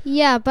time.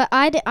 Yeah, but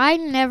I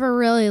never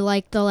really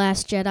liked The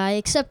Last Jedi,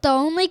 except the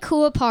only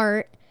cool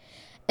part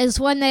is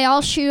when they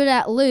all shoot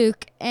at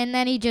Luke, and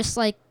then he just,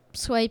 like,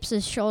 swipes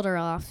his shoulder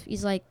off.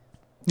 He's like,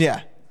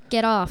 Yeah,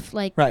 get off.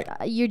 Like, Right.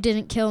 You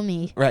didn't kill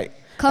me. right.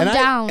 Come and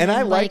down.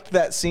 I and, liked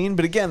that scene,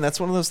 but again, that's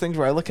one of those things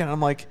where I look at it and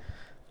I'm like,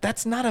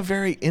 that's not a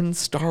very in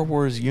Star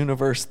Wars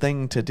universe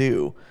thing to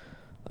do.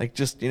 Like,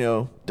 just,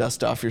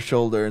 dust off your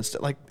shoulder and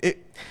stuff. Like,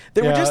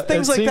 there were just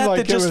things like that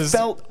that just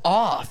felt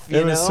off.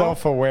 It was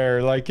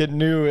self-aware. Like, it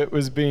knew it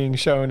was being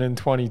shown in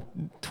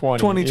 2020.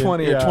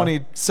 2020 or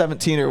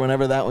 2017 or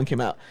whenever that one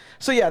came out.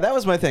 So, yeah, that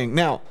was my thing.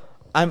 Now,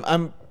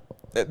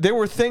 there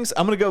were things,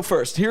 I'm going to go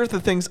first. Here are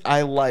the things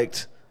I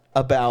liked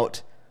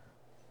about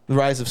The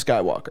Rise of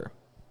Skywalker.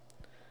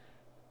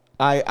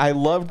 I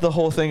loved the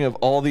whole thing of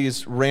all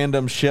these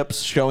random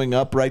ships showing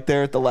up right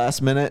there at the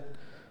last minute.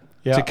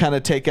 Yeah. To kind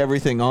of take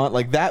everything on.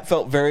 Like, that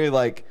felt very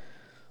like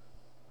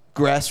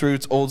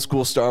grassroots, old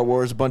school Star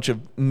Wars, a bunch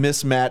of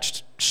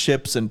mismatched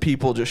ships and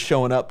people just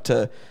showing up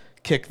to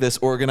kick this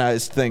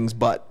organized thing's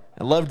butt.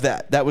 I loved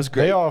that. That was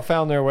great. They all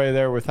found their way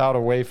there without a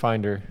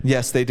wayfinder.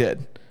 Yes, they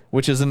did,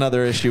 which is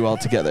another issue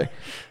altogether.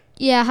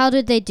 Yeah, how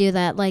did they do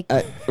that? Like,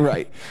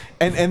 right.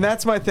 And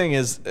that's my thing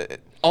is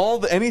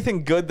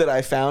anything good that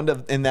I found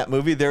in that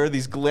movie, there are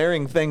these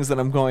glaring things that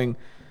I'm going,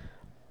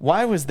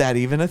 why was that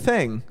even a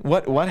thing?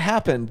 What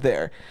happened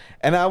there?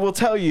 And I will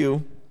tell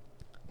you,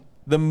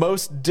 the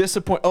most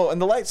disappointing. Oh,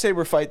 and the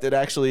lightsaber fight that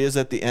actually is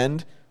at the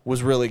end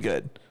was really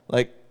good.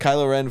 Like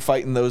Kylo Ren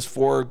fighting those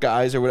 4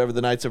 guys or whatever,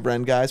 the Knights of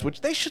Ren guys,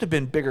 which they should have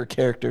been bigger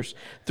characters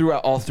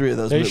throughout all 3 of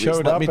those movies. They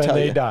showed up and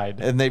they died.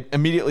 And they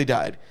immediately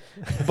died.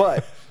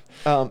 But,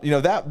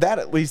 that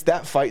at least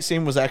that fight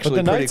scene was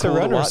actually pretty cool to watch. But the Knights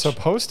of Ren are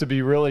supposed to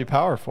be really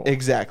powerful.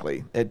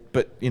 Exactly.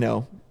 But,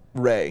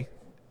 Rey.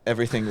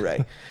 Everything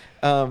Rey.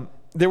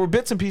 There were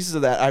bits and pieces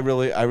of that I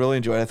really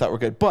enjoyed. I thought were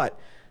good. But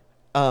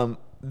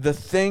the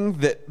thing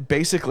that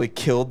basically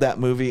killed that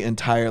movie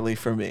entirely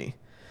for me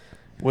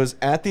was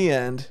at the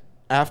end,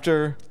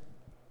 after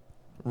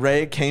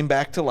Rey came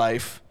back to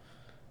life.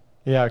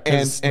 Yeah,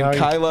 and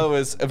Kylo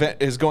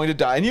is going to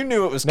die, and you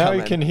knew it was coming.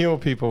 Now he can heal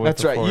people with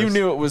That's right. Force. You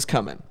knew it was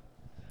coming.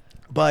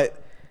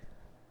 But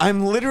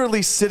I'm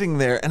literally sitting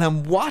there, and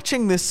I'm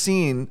watching this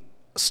scene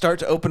start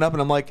to open up,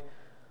 and I'm like,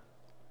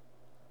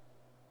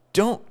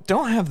 don't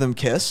have them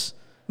kiss.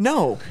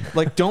 No,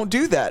 like, don't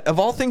do that. Of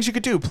all things you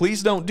could do,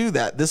 please don't do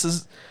that. This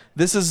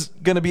is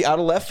going to be out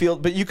of left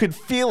field, but you could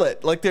feel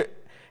it. Like,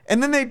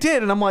 and then they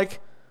did, and I'm like,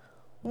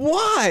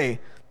 why?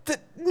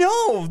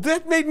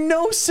 That made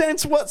no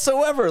sense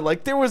whatsoever.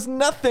 Like, there was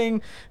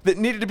nothing that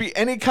needed to be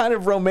any kind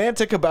of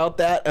romantic about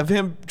that, of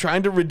him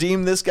trying to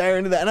redeem this guy or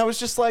into that. And I was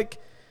just like,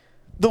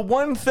 the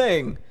one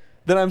thing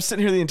that I'm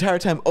sitting here the entire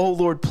time, oh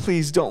Lord,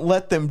 please don't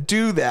let them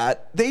do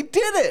that. They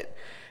did it.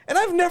 And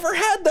I've never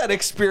had that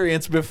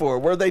experience before,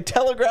 where they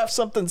telegraph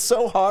something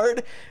so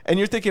hard and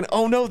you're thinking,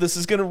 oh no, this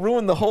is going to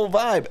ruin the whole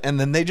vibe. And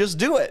then they just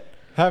do it.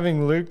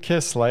 Having Luke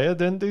kiss Leia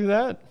didn't do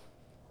that?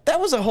 That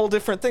was a whole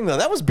different thing, though.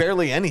 That was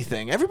barely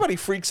anything. Everybody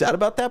freaks out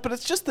about that, but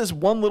it's just this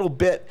one little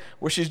bit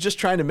where she's just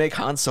trying to make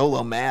Han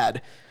Solo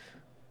mad.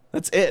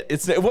 That's it.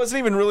 It wasn't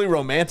even really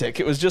romantic.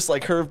 It was just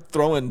like her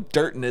throwing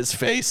dirt in his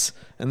face,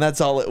 and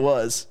that's all it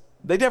was.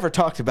 They never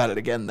talked about it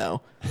again,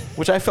 though,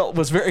 which I felt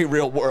was very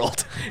real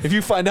world. If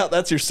you find out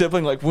that's your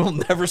sibling, like, we'll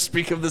never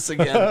speak of this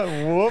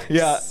again. Whoops.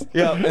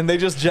 Yeah, and they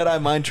just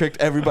Jedi mind tricked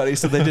everybody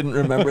so they didn't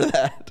remember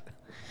that.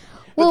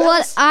 Well,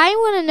 what I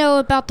want to know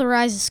about the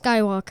Rise of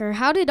Skywalker,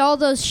 how did all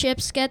those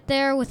ships get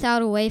there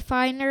without a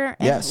wayfinder?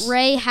 And Yes.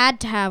 Rey had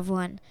to have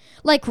one.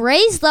 Like,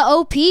 Rey's the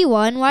OP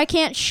one. Why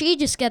can't she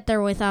just get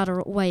there without a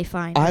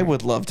wayfinder? I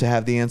would love to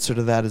have the answer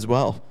to that as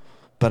well,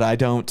 but I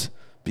don't,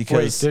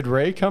 because... Wait, did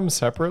Rey come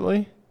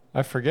separately?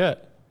 I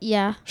forget.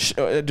 Yeah.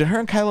 Did her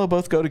and Kylo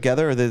both go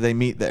together, or did they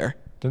meet there?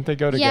 Didn't they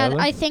go together?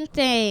 Yeah, I think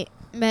they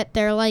met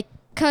there. Like,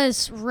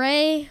 because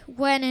Rey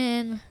went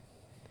in...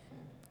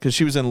 Because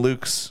she was in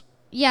Luke's...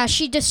 Yeah,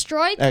 she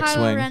destroyed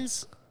X-Wing. Kylo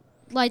Ren's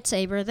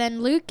lightsaber.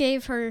 Then Luke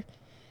gave her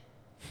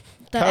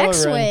the Kylo Ren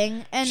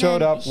X-Wing. And showed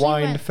then up, he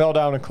whined, went- fell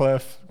down a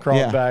cliff, crawled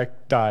Yeah.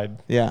 back, died.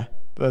 Yeah,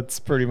 That's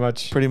pretty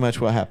much... pretty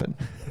much what happened.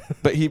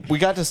 But we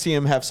got to see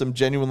him have some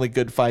genuinely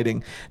good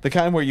fighting. The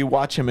kind where you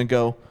watch him and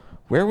go,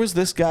 where was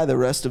this guy the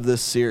rest of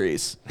this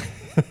series?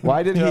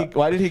 Why did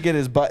he get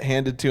his butt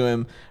handed to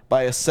him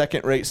by a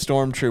second-rate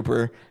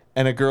stormtrooper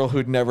and a girl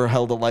who'd never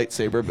held a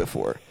lightsaber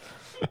before?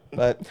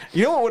 But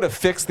you know what would have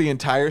fixed the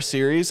entire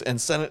series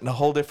and sent it in a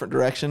whole different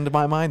direction, to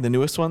my mind? The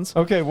newest ones?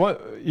 Okay,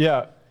 what?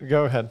 Yeah,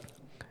 go ahead.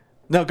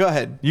 No, go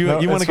ahead. You No,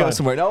 want to it's go fine.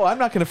 somewhere. No, I'm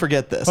not going to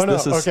forget this. Oh, no,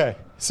 This is, okay.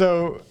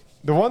 So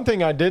the one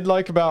thing I did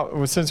like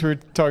about, since we were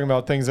talking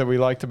about things that we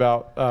liked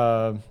about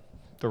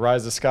The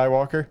Rise of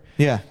Skywalker,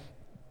 Yeah.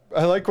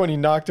 I like when he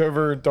knocked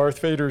over Darth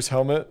Vader's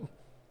helmet.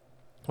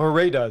 Or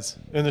Rey does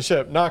in the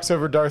ship, knocks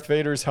over Darth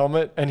Vader's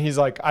helmet, and he's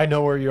like, "I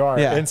know where you are,"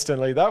 Yeah.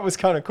 instantly. That was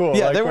kind of cool.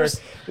 Yeah, like there where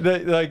was-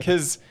 like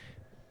his,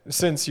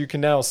 since you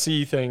can now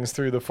see things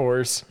through the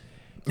Force,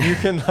 you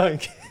can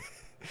like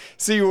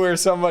see where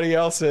somebody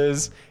else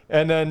is,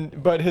 and then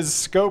but his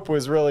scope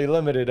was really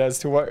limited as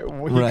to what he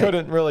Right.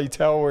 couldn't really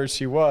tell where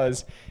she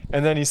was,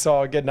 and then he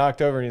saw it get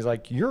knocked over, and he's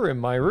like, "You're in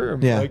my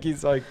room." Yeah. Like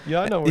he's like,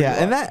 "Yeah, I know where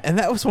Yeah, you are." and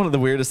that was one of the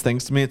weirdest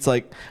things to me. It's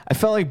like I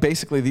felt like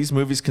basically these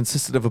movies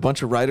consisted of a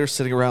bunch of writers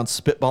sitting around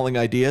spitballing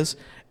ideas,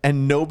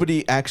 and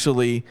nobody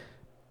actually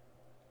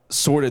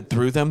sorted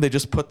through them. They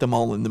just put them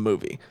all in the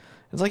movie.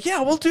 It's like,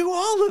 yeah, we'll do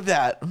all of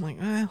that. I'm like,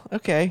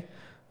 okay.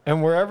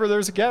 And wherever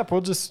there's a gap,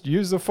 we'll just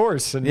use the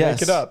Force and Yes.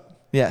 make it up.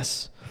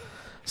 Yes.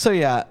 So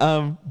yeah,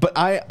 but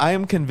I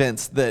am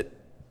convinced that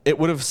it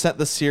would have sent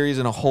the series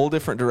in a whole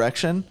different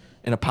direction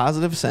in a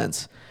positive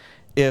sense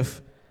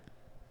if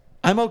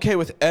I'm okay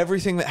with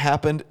everything that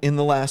happened in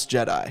The Last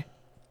Jedi.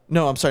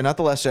 No, I'm sorry, not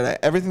The Last Jedi.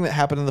 Everything that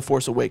happened in The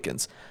Force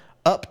Awakens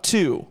up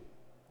to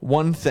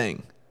one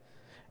thing.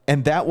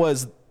 And that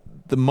was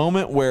the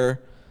moment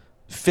where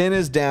Finn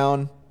is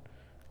down,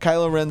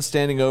 Kylo Ren's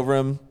standing over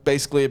him,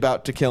 basically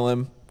about to kill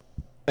him,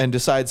 and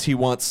decides he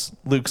wants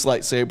Luke's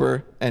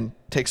lightsaber and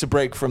takes a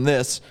break from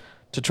this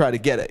to try to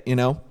get it, you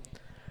know?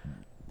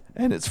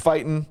 And it's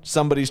fighting,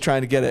 somebody's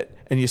trying to get it,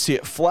 and you see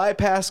it fly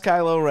past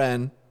Kylo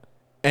Ren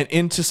and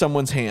into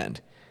someone's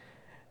hand.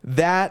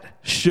 That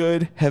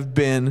should have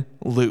been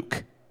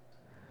Luke.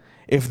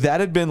 If that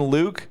had been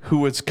Luke, who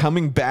was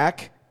coming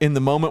back in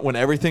the moment when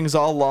everything's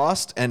all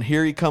lost, and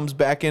here he comes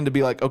back in to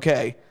be like,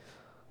 okay,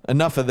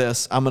 enough of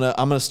this. I'm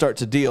gonna start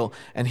to deal.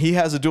 And he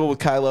has a duel with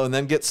Kylo and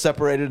then gets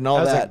separated and all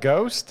As that. a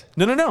ghost?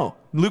 No.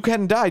 Luke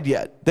hadn't died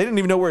yet. They didn't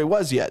even know where he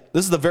was yet.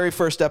 This is the very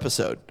first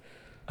episode.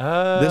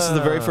 This is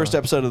the very first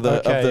episode of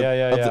the.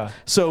 Yeah.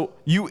 So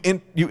you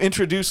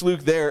introduce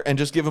Luke there and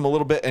just give him a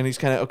little bit, and he's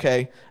kind of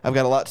okay. I've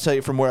got a lot to tell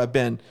you from where I've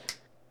been.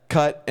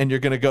 Cut, and you're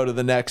gonna go to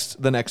the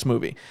next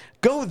movie.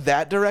 Go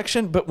that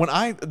direction. But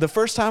the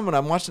first time when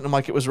I'm watching, I'm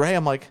like, it was Rey.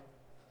 I'm like,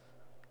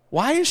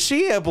 why is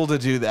she able to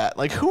do that?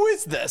 Like, who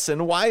is this,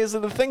 and why is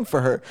it a thing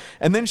for her?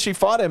 And then she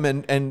fought him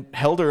and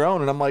held her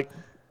own, and I'm like,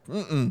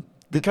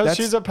 because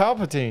she's a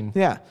Palpatine.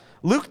 Yeah,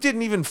 Luke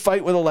didn't even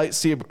fight with a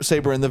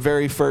lightsaber in the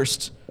very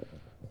first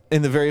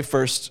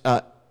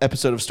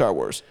episode of Star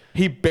Wars.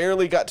 He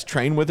barely got to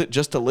train with it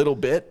just a little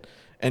bit,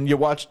 and you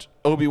watched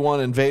Obi-Wan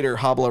and Vader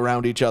hobble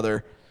around each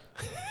other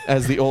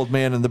as the old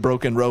man and the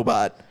broken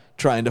robot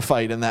trying to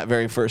fight in that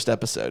very first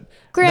episode.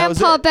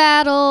 Grandpa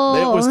battle.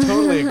 It was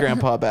totally a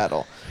grandpa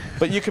battle.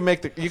 But you can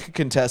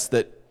contest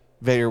that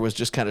Vader was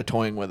just kind of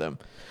toying with him.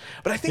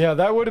 But I think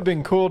that would have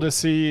been cool to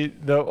see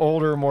the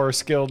older, more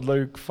skilled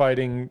Luke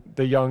fighting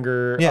the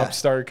younger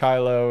upstart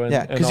Kylo.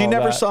 And because you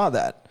never saw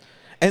that.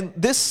 And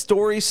this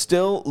story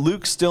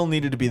Luke still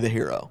needed to be the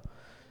hero.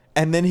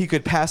 And then he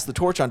could pass the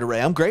torch on to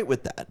Rey. I'm great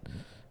with that.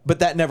 But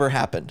that never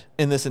happened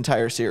in this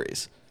entire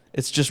series.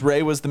 It's just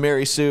Rey was the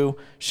Mary Sue.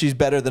 She's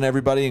better than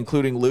everybody,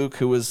 including Luke,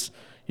 who was,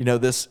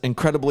 this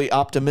incredibly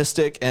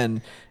optimistic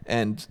and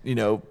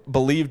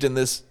believed in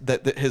this,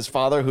 that his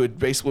father, who had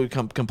basically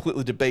become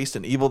completely debased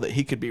and evil, that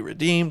he could be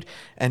redeemed,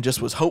 and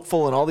just was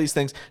hopeful and all these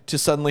things, to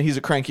suddenly he's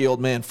a cranky old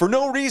man for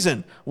no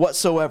reason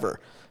whatsoever.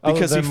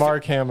 Because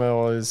Mark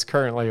Hamill is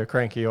currently a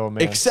cranky old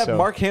man. Except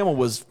Mark Hamill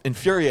was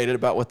infuriated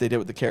about what they did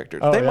with the character.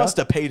 They must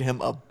have paid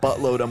him a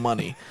buttload of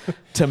money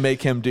to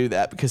make him do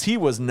that, because he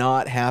was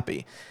not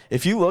happy.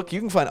 If you look, you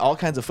can find all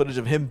kinds of footage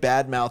of him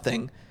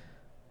bad-mouthing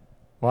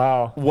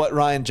what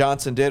Rian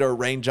Johnson did, or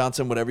Rain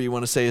Johnson, whatever you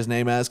want to say his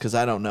name as, because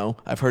I don't know.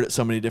 I've heard it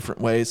so many different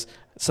ways.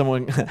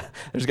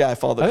 There's a guy I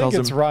follow that calls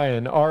him... I think it's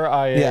Ryan,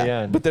 R-I-A-N.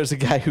 Yeah, but there's a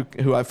guy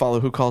who I follow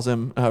who calls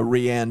him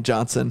Rian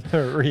Johnson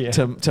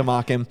to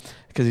mock him,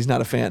 because he's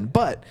not a fan.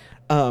 But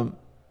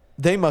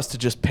they must have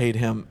just paid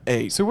him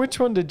So which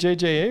one did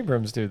J.J.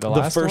 Abrams do?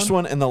 The first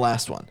one and the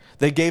last one.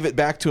 They gave it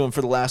back to him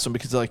for the last one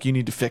because they're like, you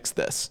need to fix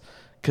this.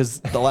 Because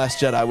The Last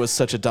Jedi was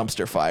such a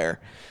dumpster fire,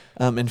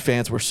 and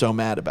fans were so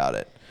mad about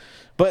it.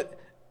 But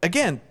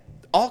again,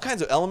 all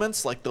kinds of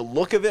elements, like the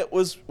look of it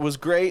was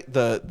great,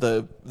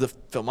 the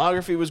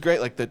filmography was great,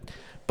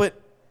 but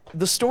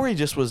the story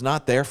just was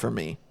not there for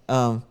me.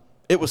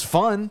 It was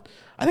fun.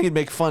 I think it'd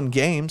make fun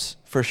games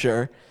for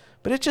sure,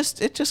 but it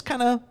just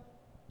kind of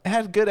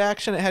had good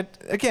action. It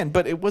had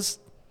but it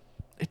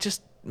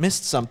just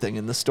missed something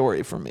in the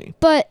story for me.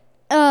 But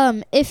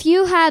if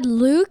you had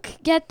Luke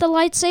get the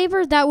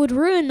lightsaber, that would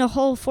ruin the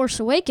whole Force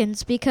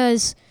Awakens,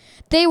 because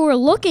they were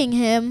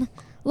looking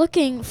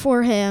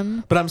for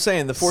him. But I'm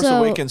saying the Force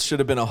Awakens should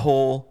have been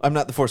I'm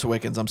not the Force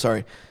Awakens, I'm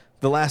sorry.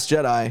 The Last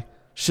Jedi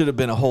should have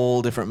been a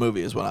whole different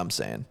movie is what I'm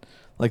saying.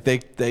 Like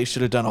they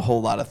should have done a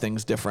whole lot of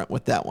things different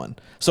with that one.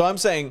 So I'm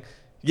saying,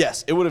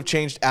 yes, it would have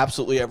changed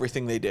absolutely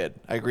everything they did.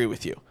 I agree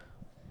with you.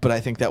 But I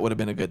think that would have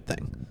been a good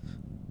thing.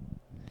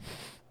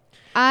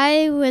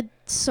 I would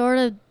sort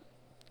of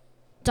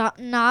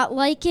not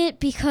like it,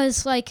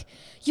 because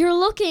you're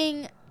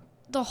looking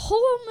the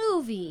whole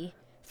movie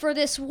for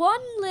this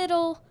one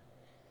little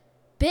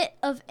bit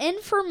of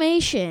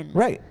information.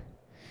 Right.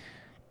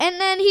 And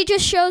then he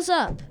just shows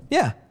up.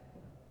 Yeah.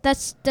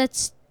 That's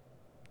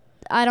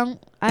I don't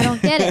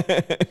get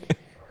it.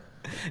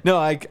 No,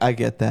 I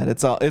get that.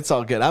 It's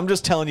all good. I'm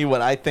just telling you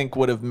what I think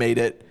would have made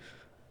it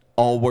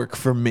all work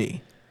for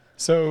me.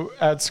 So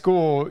at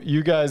school,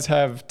 you guys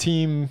have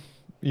you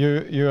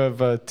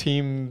have a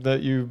team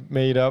that you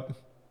made up?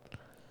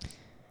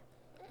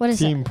 What is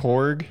Team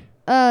Porg?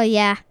 Oh,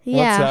 yeah.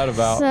 What's that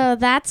about? So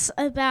that's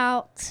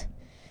about...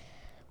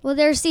 Well,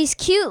 there's these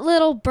cute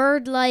little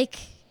bird-like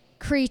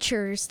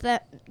creatures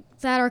that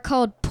are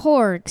called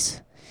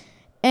Porgs.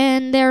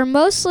 And they're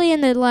mostly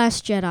in The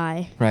Last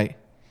Jedi. Right.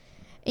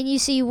 And you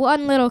see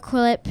one little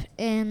clip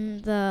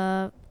in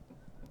the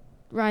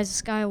Rise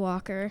of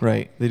Skywalker.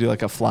 Right. They do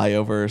like a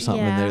flyover or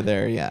something and they're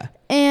there, yeah.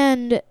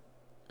 And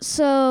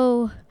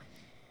so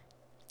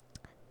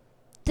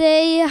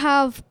they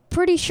have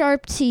pretty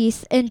sharp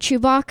teeth, and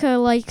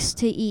Chewbacca likes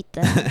to eat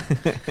them.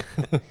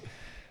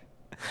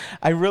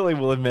 I really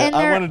will admit,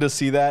 I wanted to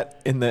see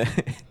that in the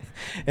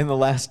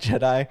Last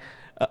Jedi.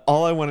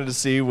 All I wanted to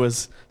see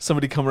was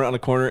somebody come around a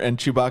corner and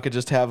Chewbacca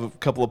just have a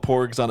couple of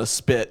porgs on a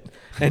spit,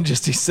 and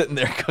just he's sitting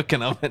there cooking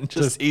them and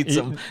just eats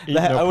them.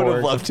 I would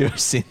have loved to have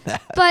seen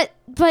that. But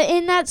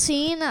in that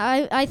scene,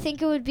 I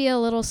think it would be a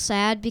little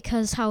sad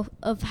because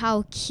of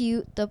how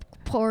cute the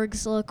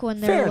porgs look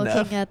when they're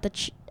looking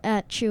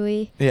at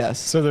Chewie. Yes.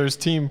 So there's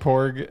Team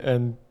Porg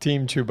and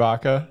Team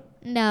Chewbacca.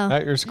 No.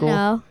 At your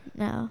school?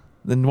 No.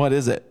 Then what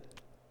is it?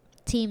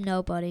 Team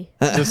Nobody.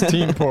 Just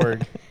Team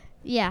Porg.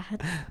 Yeah,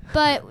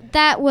 but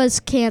that was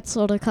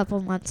canceled a couple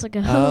months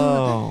ago.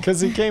 Oh. Because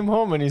he came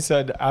home and he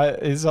said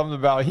something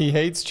about he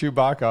hates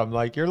Chewbacca. I'm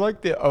like, you're like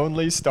the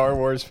only Star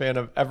Wars fan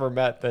I've ever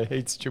met that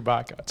hates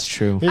Chewbacca. It's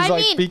true. He's I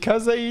like, mean-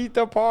 because they eat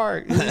the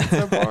part. He eats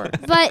the part.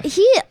 But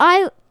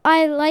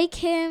I like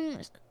him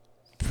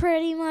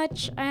pretty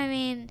much. I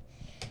mean,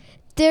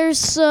 there's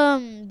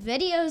some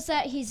videos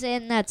that he's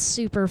in that's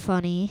super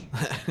funny.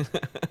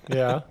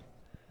 Yeah.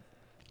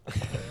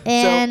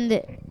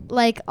 And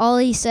like all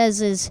he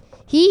says is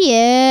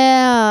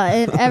yeah,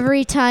 and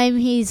every time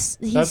he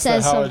That's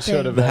says how it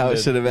should something. have How it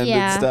ended. should have ended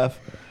Yeah. stuff.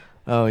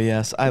 Oh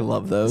yes, I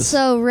love those.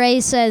 So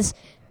Ray says,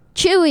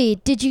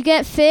 "Chewie, did you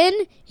get Finn?"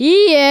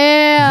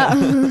 Yeah.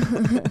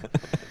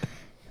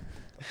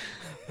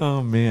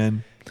 Oh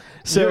man.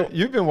 So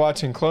You've been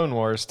watching Clone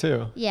Wars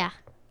too. Yeah.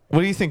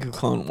 what do you think of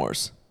Clone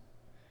Wars?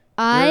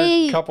 You're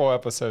a I couple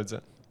episodes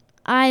in.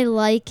 I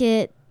like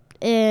it,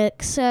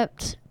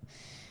 except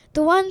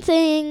the one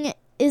thing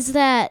is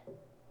that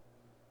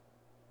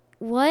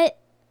what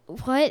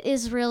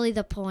is really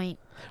the point?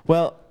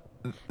 Well,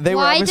 they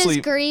were Why obviously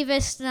does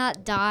Grievous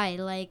not die?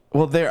 Like,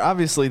 well,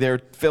 they're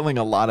filling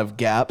a lot of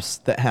gaps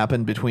that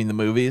happened between the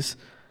movies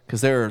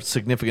because there are a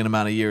significant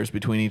amount of years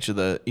between each of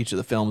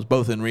the films,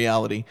 both in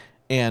reality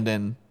and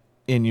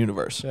in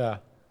universe. Yeah.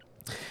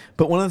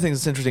 But one of the things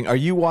that's interesting, are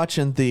you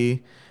watching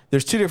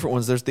there's two different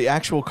ones. There's the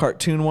actual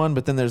cartoon one,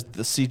 but then there's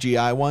the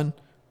CGI one.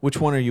 Which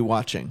one are you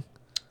watching?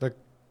 The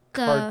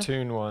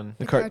cartoon one.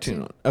 The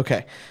cartoon one.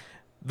 Okay.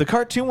 The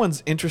cartoon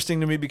one's interesting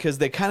to me because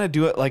they kind of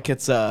do it like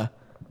it's an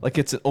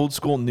old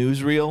school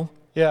newsreel.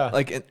 Yeah.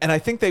 And I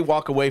think they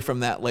walk away from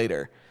that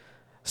later.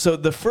 So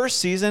the first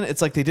season,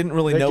 it's like they didn't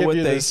really they know give what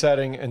you they the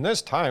setting in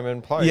this time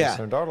and place.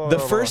 yeah. And blah, blah, The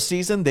blah, first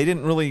season, they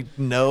didn't really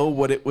know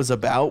what it was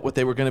about, what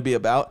they were going to be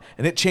about,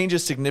 and it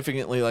changes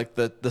significantly like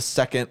the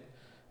second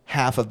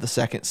half of the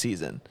second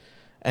season,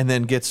 and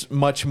then gets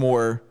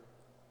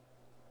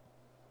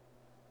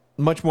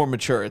much more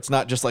mature. It's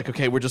not just like,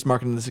 okay, we're just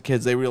marketing this to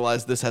kids. They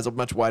realize this has a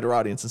much wider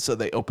audience, and so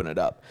they open it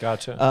up.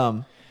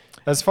 Gotcha.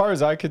 As far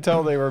as I could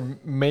tell, they were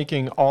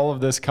making all of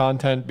this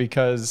content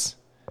because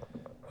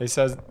they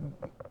says,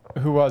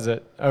 who was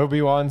it?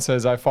 Obi-Wan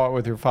says, "I fought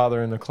with your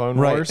father in the Clone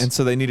Right, Wars," and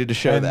so they needed to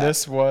show and that.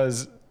 this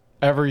was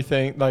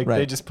everything. Like they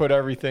Right. just put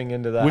everything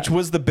into that. Which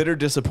was the bitter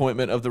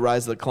disappointment of the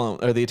Rise of the Clone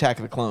or the Attack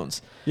of the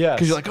Clones. Yes.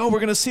 Because you're like, oh, we're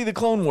gonna see the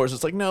Clone Wars.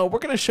 It's like, no, we're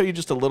gonna show you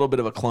just a little bit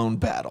of a clone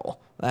battle.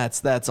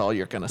 That's all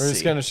you're gonna We're see.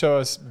 just going to show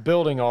us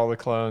building all the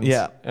clones.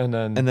 Yeah. And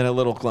then a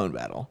little clone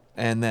battle,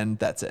 and then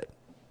that's it.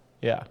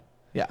 yeah.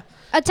 Yeah,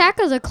 Attack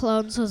of the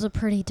Clones was a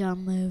pretty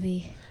dumb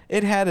movie.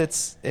 it had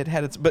its,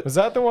 but Was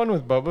that the one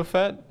with Boba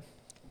Fett?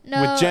 No,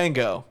 with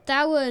Django,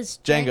 that was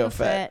Django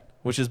Fett,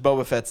 which is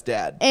Boba Fett's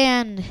dad.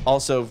 And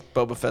Also,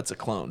 Boba Fett's a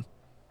clone,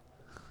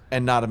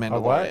 and not a what?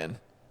 Mandalorian.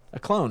 A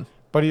clone.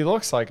 But he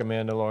looks like a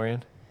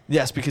Mandalorian.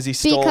 Yes, because he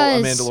stole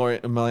Because-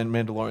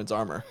 Mandalorian's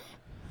armor.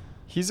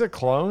 He's a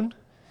clone?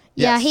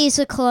 yeah, Yes. he's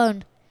a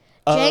clone.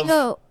 Of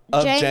Django.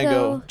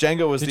 Django.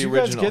 Django was Did the you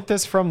original. guys get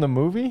this from the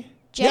movie?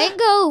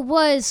 Django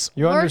was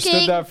You understood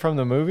working. that from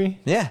the movie?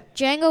 Yeah.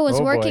 Django was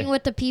Oh, working boy.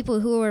 with the people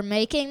who were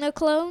making the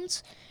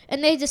clones,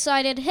 and they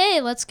decided,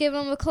 hey, let's give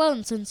him a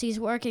clone since he's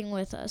working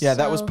with us. Yeah,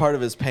 that was So- part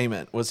of his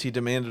payment. Was he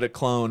demanded a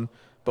clone,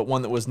 but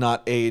one that was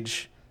not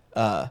aged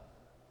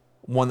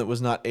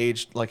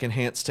like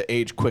enhanced to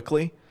age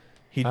quickly.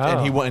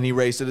 And he Oh. went and he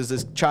raised it as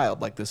his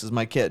child, like this is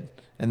my kid,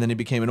 and then he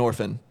became an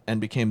orphan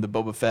and became the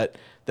Boba Fett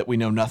that we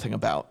know nothing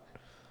about.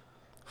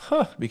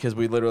 Huh. Because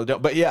we literally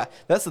don't. But yeah,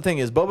 that's the thing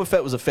is Boba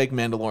Fett was a fake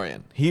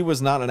Mandalorian. He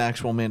was not an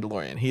actual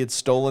Mandalorian. He had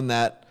stolen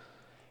that.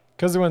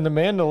 Because when the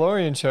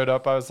Mandalorian showed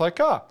up, I was like,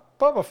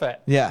 Boba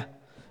Fett. Yeah.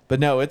 But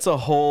no, it's a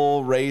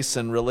whole race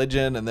and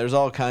religion, and there's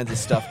all kinds of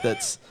stuff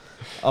that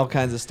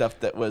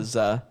was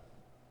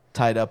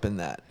tied up in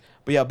that.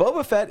 But yeah,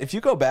 Boba Fett, if you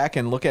go back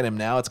and look at him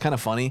now, it's kind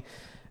of funny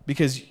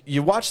because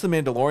you watch The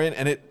Mandalorian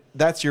and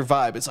that's your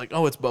vibe. It's like,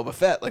 oh, it's Boba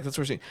Fett. Like, that's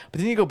what we're seeing. But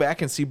then you go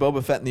back and see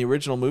Boba Fett in the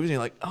original movies, and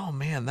you're like, oh,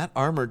 man, that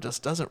armor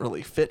just doesn't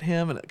really fit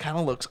him, and it kind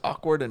of looks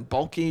awkward and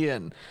bulky,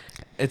 and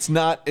it's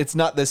not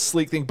this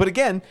sleek thing. But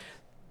again,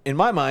 in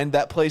my mind,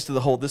 that plays to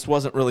the whole, this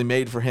wasn't really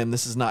made for him.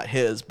 This is not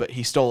his, but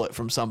he stole it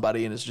from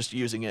somebody and is just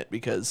using it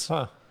because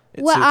Huh.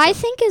 it What suits I him.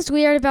 think is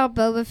weird about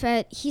Boba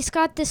Fett, he's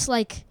got this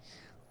like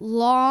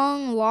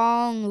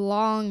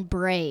long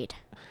braid.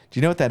 Do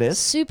you know what that is?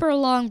 Super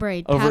long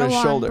braid. Over his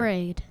Padawan shoulder.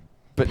 braid.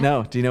 But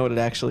no, do you know what it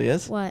actually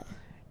is? What?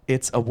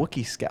 It's a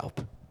Wookiee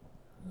scalp.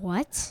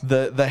 What?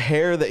 The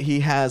hair that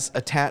he has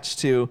attached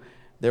to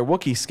their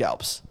Wookiee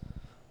scalps.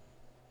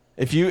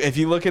 If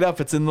you look it up,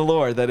 it's in the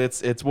lore that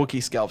it's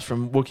Wookiee scalps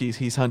from Wookiees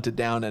he's hunted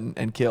down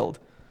and killed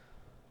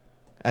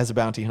as a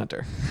bounty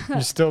hunter.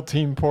 You still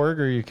Team Porg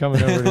or are you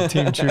coming over to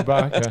Team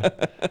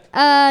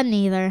Chewbacca?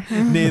 Neither.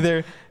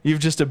 Neither. You've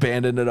just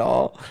abandoned it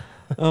all.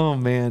 Oh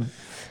man.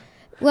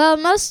 Well,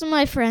 most of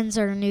my friends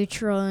are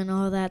neutral and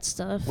all that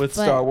stuff. With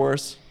but Star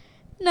Wars.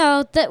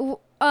 No,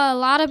 a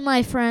lot of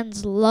my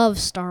friends love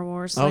Star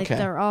Wars. Like Okay.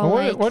 they're all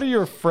like, What do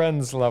your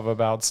friends love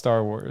about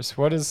Star Wars?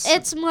 What is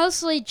it's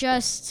mostly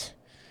just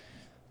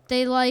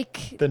they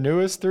like The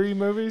newest 3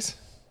 movies?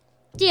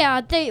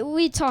 Yeah,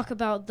 we talk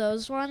about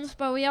those ones,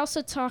 but we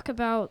also talk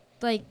about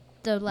like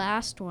the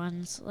last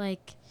ones.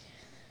 Like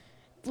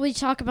we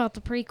talk about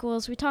the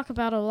prequels, we talk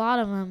about a lot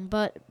of them,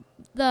 but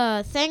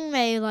the thing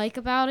they like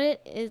about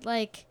it is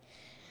like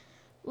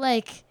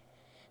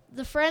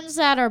the friends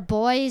that are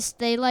boys,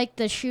 they like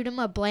the shoot 'em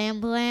up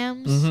blam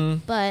blams,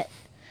 but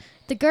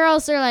the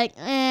girls are like,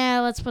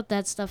 let's put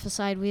that stuff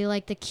aside. We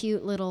like the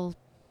cute little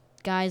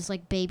guys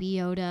like Baby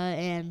Yoda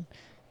and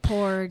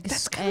Porgs.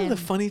 That's kind of the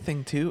funny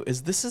thing too,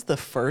 is this is the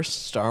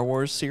first Star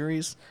Wars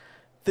series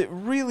that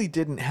really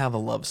didn't have a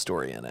love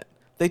story in it.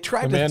 They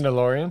tried The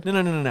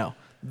Mandalorian?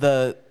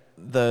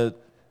 No.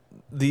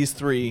 These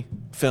 3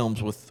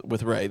 films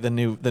with Rey, the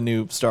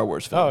new Star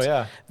Wars films. Oh,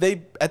 yeah.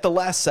 They at the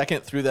last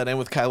second threw that in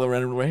with Kylo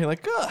Ren and Rey,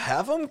 like,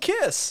 have them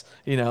kiss,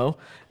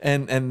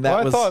 and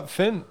that was. I thought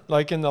Finn,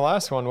 like in the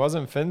last one,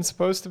 wasn't Finn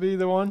supposed to be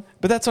the one?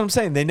 But that's what I'm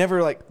saying. They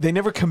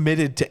never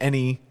committed to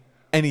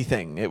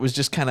anything. It was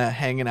just kind of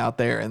hanging out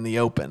there in the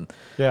open.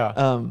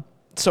 Yeah.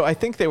 So I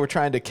think they were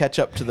trying to catch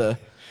up to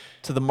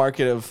the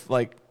market of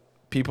like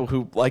people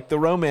who like the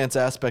romance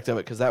aspect of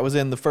it, because that was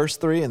in the first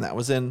 3 and that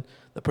was in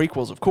the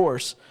prequels, of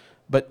course,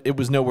 but it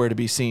was nowhere to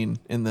be seen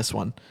in this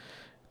one.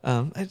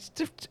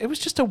 It was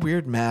just a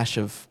weird mash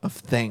of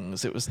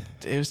things. It was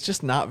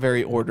just not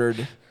very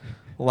ordered.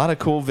 A lot of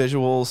cool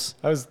visuals.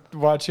 I was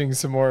watching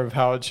some more of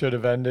How It Should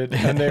Have Ended,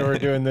 and they were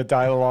doing the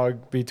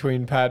dialogue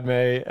between Padme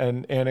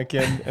and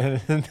Anakin.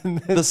 And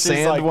the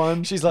sand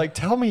one? She's like,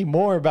 tell me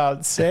more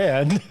about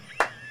sand.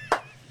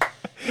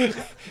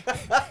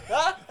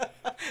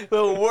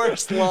 The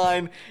worst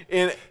line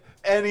in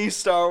any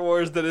Star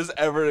Wars that has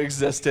ever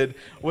existed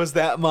was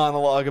that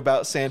monologue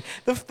about sand.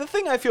 The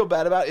thing I feel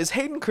bad about is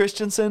Hayden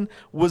Christensen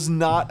was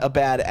not a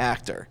bad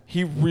actor.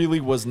 He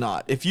really was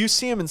not. If you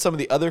see him in some of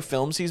the other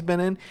films he's been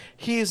in,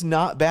 he is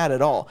not bad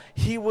at all.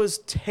 He was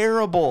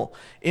terrible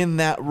in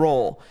that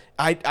role.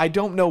 I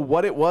don't know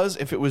what it was,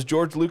 if it was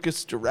George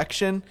Lucas'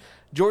 direction.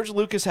 George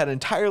Lucas had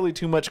entirely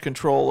too much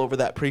control over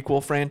that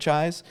prequel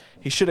franchise.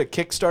 He should have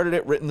kickstarted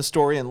it, written the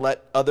story, and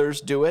let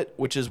others do it,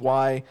 which is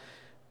why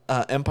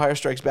Empire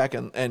Strikes Back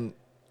and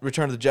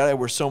Return of the Jedi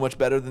were so much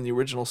better than the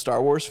original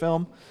Star Wars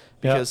film,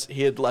 because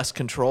he had less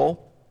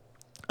control.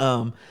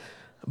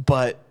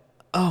 But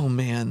oh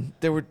man,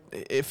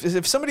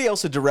 if somebody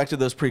else had directed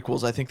those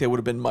prequels, I think they would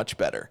have been much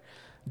better.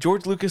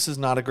 George Lucas is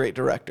not a great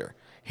director.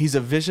 He's a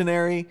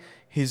visionary.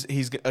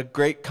 He's a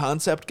great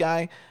concept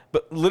guy.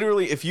 But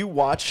literally, if you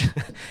watch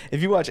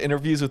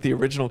interviews with the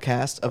original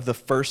cast of the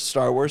first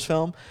Star Wars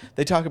film,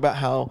 they talk about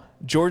how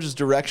George's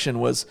direction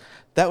was,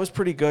 that was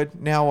pretty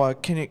good. Now,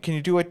 can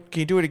you do it?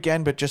 Can you do it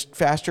again, but just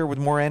faster with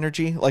more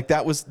energy? Like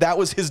that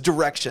was his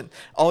direction.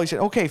 All he said,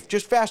 okay,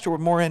 just faster with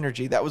more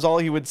energy. That was all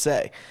he would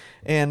say,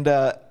 and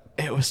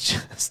it was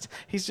just,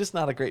 he's just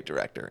not a great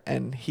director,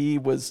 and he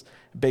was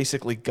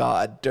basically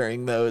God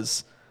during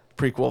those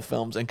prequel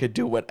films and could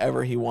do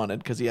whatever he wanted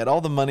because he had all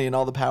the money and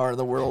all the power in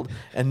the world,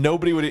 and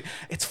nobody would.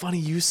 It's funny,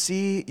 you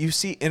see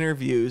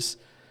interviews,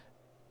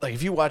 like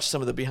if you watch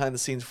some of the behind the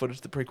scenes footage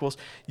of the prequels,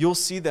 you'll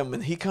see them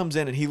when he comes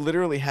in and he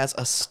literally has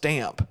a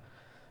stamp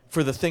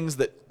for the things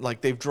that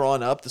like they've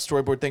drawn up, the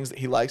storyboard things that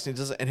he likes, and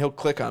he does, and he'll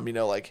click on,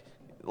 like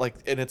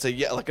and it's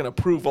like an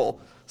approval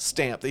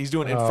stamp that he's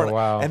doing in front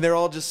of, and they're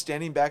all just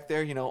standing back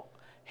there,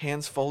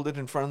 hands folded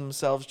in front of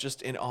themselves,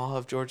 just in awe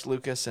of George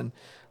Lucas and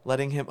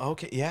letting him,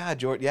 okay, yeah,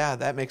 George, yeah,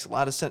 that makes a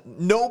lot of sense.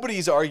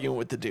 Nobody's arguing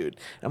with the dude.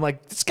 I'm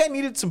like, this guy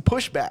needed some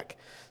pushback.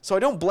 So I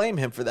don't blame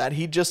him for that.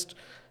 He just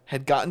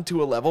had gotten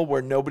to a level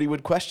where nobody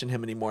would question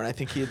him anymore. And I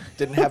think he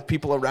didn't have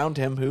people around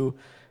him who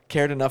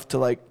cared enough to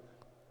like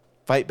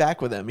fight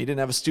back with him. He didn't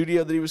have a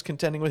studio that he was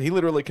contending with. He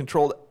literally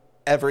controlled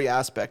every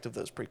aspect of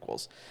those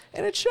prequels.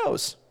 And it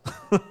shows.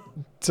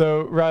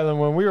 So, Rylan,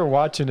 when we were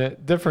watching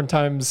it, different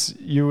times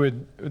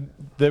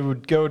they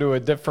would go to a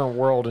different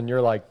world and you're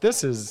like,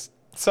 this is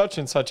such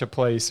and such a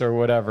place or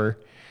whatever.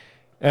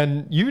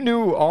 And you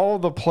knew all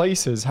the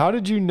places. How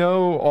did you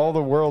know all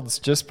the worlds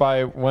just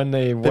by when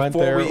they went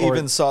there? Before we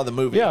even saw the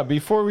movie. Yeah,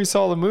 before we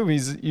saw the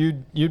movies,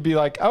 you'd be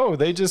like, oh,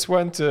 they just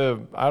went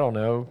to, I don't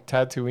know,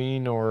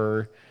 Tatooine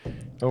or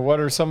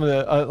what are some of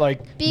the,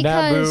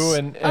 Naboo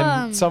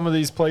and some of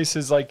these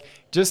places, like,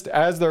 just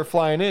as they're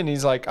flying in,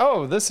 he's like,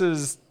 oh, this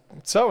is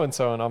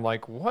so-and-so. And I'm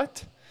like,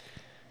 what?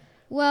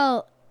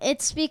 Well,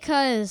 it's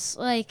because,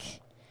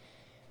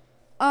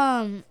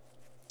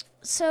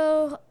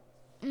 so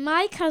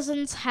my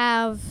cousins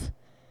have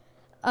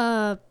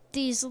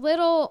these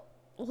little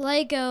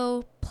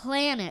Lego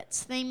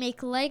planets. They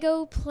make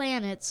Lego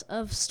planets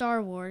of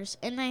Star Wars,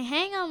 and they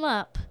hang them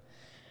up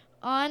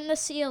on the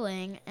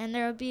ceiling, and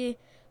they would be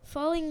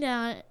falling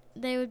down.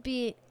 They would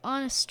be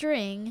on a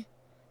string,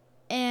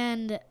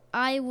 and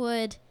I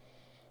would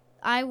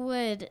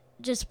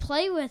just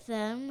play with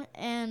them,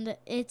 and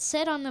it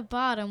said on the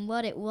bottom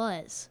what it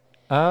was.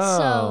 Oh,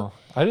 so,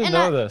 I didn't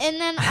know this. And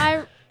then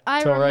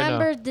I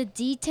remembered the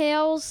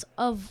details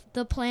of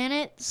the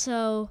planet.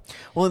 So,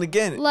 well, and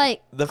again,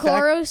 the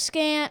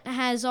Coruscant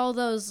has all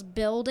those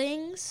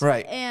buildings,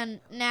 right? And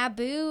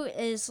Naboo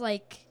is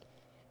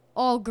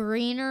all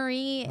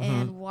greenery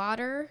and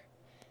water.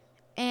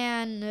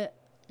 And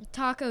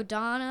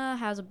Takodana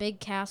has a big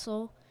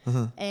castle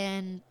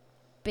and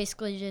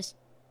basically just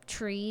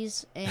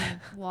trees and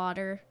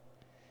water.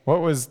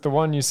 What was the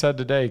one you said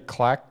today?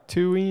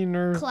 Klaatuine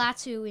or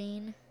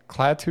Klaatuine.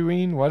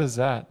 Klaatuine? What is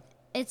that?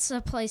 It's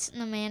a place in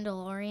the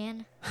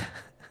Mandalorian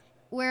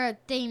where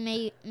they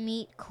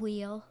meet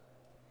Queel.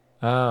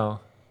 Oh.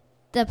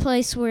 The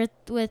place with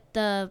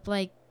the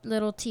like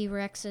little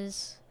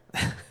T-Rexes.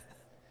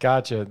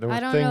 Gotcha. The I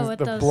don't things, know what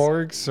the those-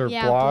 blorgs or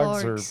Yeah,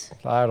 blogs blorgs.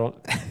 or I don't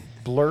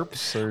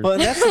blurps or Well,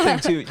 and that's the thing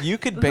too.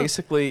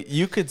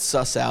 You could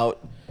suss out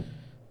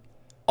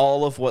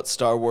all of what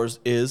Star Wars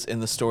is in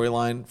the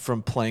storyline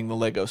from playing the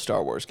Lego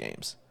Star Wars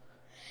games.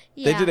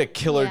 They did a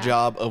killer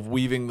job of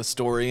weaving the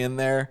story in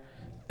there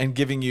and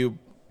giving you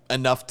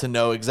enough to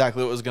know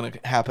exactly what was going to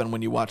happen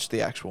when you watched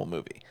the actual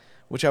movie,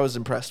 which I was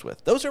impressed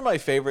with. Those are my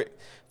favorite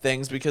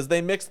things because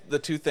they mixed the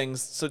two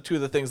things, so two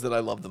of the things that I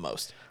love the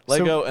most,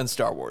 Lego and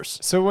Star Wars.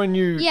 So when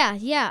you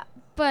Yeah,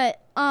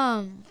 but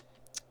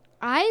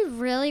I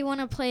really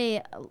want to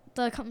play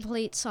the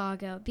complete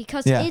saga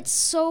because it's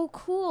so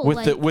cool.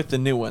 With the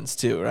new ones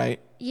too, right?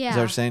 Yeah. Is that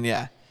what you're saying?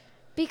 Yeah.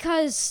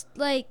 Because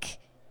like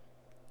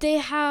they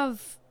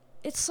have,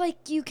 it's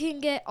like you can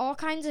get all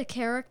kinds of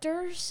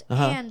characters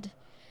and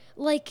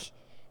like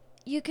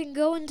you can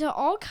go into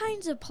all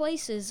kinds of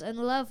places and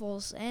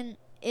levels and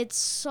it's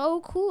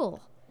so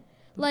cool.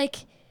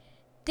 Like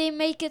they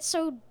make it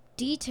so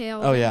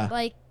detailed. Oh, and, yeah.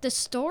 like the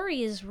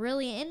story is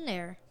really in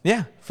there.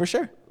 Yeah, for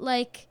sure.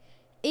 Like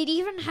it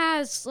even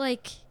has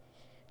like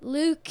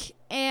Luke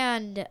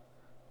and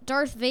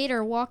Darth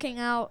Vader walking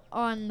out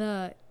on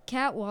the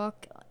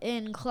catwalk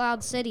in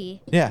Cloud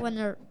City when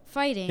they're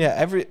fighting. Yeah,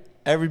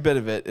 every bit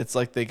of it. It's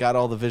like they got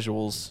all the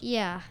visuals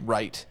Yeah.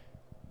 right.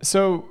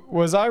 So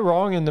was I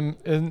wrong in the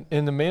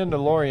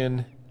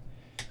Mandalorian?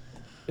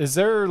 Is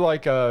there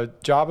like a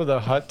Jabba the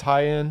Hutt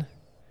tie-in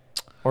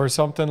or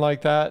something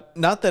like that?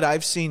 Not that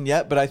I've seen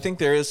yet, but I think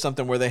there is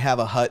something where they have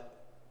a Hutt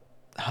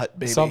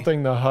baby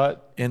Something the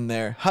Hutt. in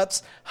there.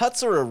 Huts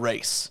are a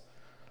race.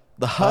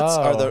 The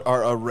Hutts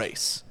are a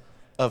race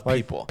of Like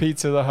people.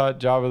 Pizza the Hutt,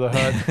 Jabba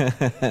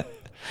the Hutt.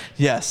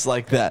 Yes,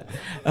 like that.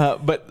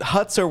 But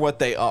Hutts are what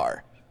they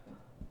are.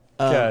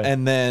 Okay.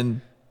 And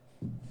then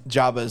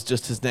Jabba is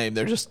just his name.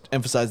 They're just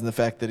emphasizing the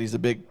fact that he's a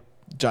big,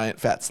 giant,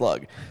 fat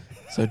slug.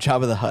 So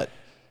Jabba the Hutt.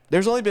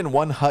 There's only been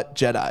one Hutt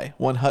Jedi,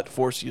 one Hutt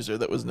Force user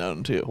that was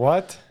known too.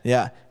 What?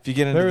 Yeah, if you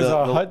get into There was a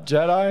the Hutt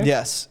Jedi?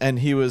 yes, and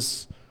he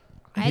was.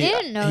 I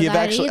didn't know he that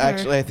actually, either.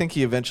 Actually, I think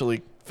he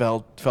eventually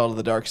fell to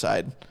the dark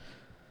side.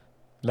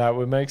 That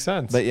would make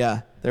sense. But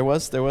yeah, there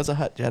was a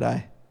Hutt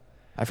Jedi.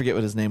 I forget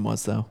what his name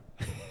was though.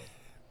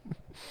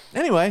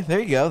 Anyway, there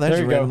you go. That's there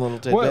your you go. random little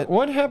tidbit.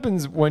 What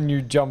happens when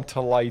you jump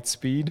to light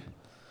speed?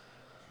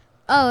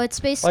 Oh, it's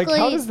basically Like,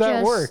 how does that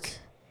just- work?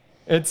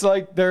 It's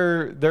like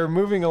they're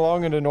moving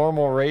along at a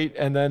normal rate,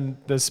 and then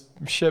the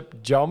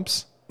ship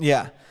jumps.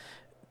 Yeah.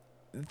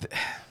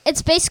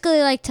 It's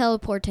basically like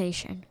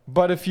teleportation.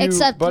 But if you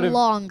Except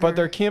longer. But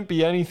there can't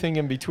be anything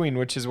in between,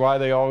 which is why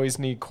they always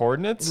need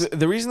coordinates.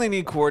 The reason they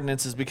need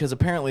coordinates is because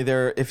apparently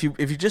if you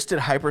just did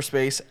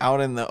hyperspace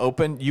out in the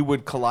open, you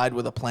would collide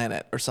with a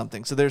planet or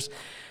something. So there's,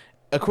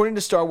 according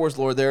to Star Wars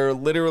lore, there are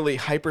literally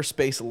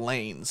hyperspace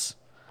lanes,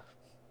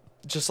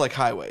 just like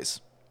highways.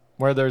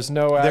 Where there's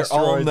no They're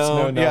all asteroids,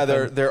 known. no Yeah,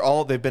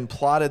 nothing. they've been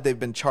plotted, they've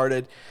been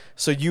charted.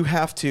 So you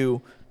have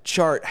to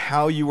chart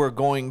how you are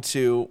going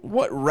to,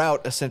 what route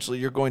essentially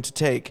you're going to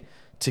take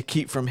to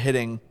keep from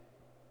hitting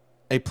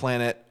a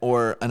planet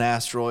or an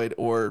asteroid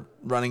or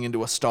running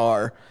into a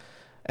star,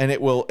 and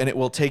it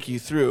will take you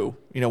through,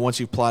 once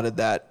you've plotted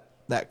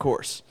that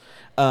course.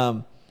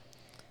 And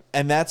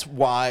that's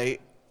why.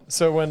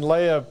 So when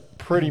Leia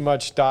pretty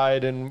much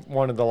died in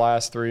one of the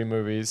last 3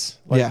 movies,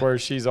 where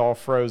she's all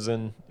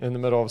frozen in the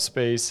middle of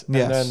space, and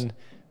then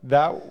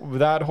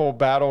that whole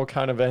battle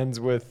kind of ends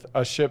with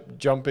a ship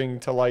jumping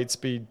to light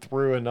speed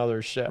through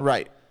another ship.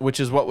 Right, which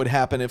is what would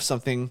happen if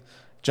something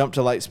jumped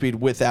to light speed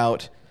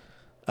without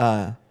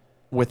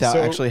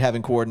actually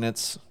having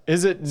coordinates.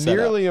 Is it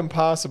nearly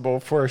impossible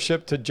for a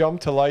ship to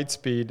jump to light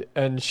speed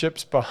and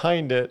ships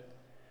behind it,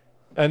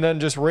 and then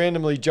just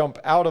randomly jump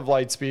out of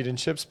light speed and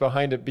ships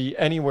behind it be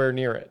anywhere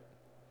near it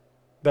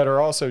that are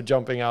also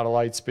jumping out of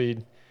light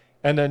speed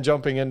and then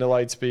jumping into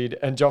light speed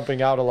and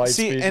jumping out of light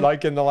speed,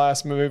 like in the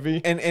last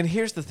movie? And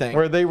here's the thing.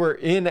 Where they were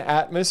in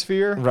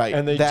atmosphere, right,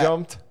 and they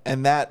jumped.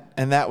 And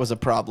that was a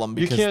problem.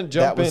 You Because can't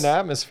jump in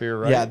atmosphere,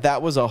 right? Yeah,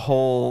 that was a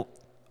whole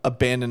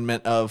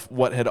abandonment of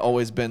what had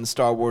always been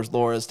Star Wars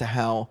lore as to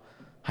how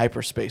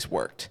hyperspace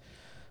worked.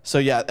 So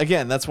yeah,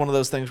 again, that's one of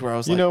those things where I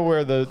was like,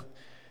 where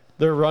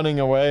they're running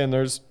away and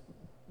there's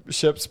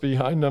ships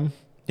behind them.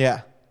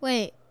 Yeah.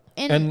 Wait,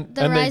 And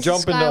the Rise they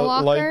jump of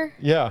Skywalker, into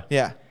yeah.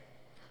 Yeah.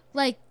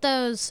 like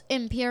those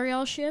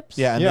Imperial ships.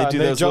 Yeah, and they do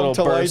those jump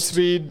to little light bursts.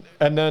 speed,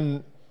 and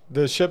then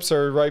the ships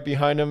are right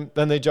behind them.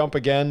 Then they jump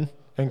again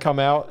and come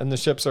out, and the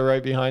ships are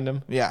right behind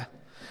them. Yeah.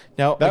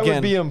 Now, That again,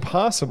 would be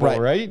impossible,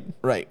 right?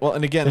 Right. Well,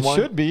 and again, It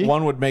should be.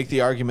 one would make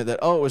the argument that,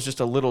 it was just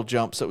a little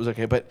jump, so it was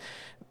okay. But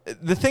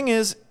the thing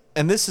is,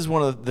 and this is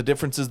one of the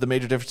differences, the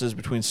major differences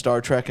between Star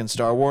Trek and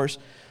Star Wars.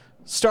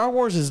 Star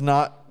Wars is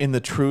not, in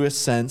the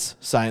truest sense,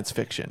 science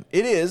fiction.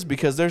 It is,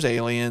 because there's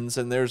aliens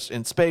and there's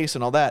in space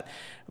and all that,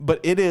 but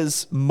it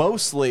is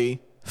mostly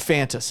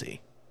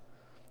fantasy.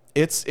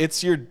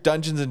 It's your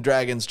Dungeons and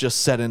Dragons just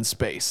set in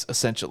space,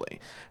 essentially.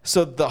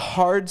 So the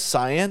hard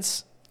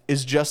science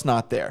is just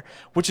not there,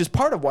 which is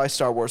part of why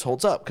Star Wars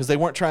holds up, because they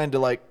weren't trying to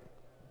like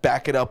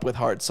back it up with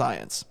hard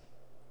science.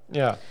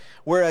 Yeah.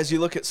 Whereas you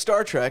look at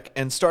Star Trek,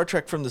 and Star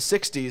Trek from the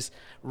 60s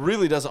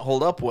really doesn't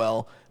hold up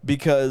well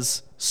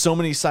because so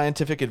many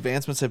scientific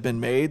advancements have been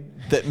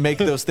made that make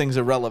those things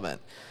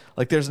irrelevant.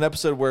 Like there's an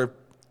episode where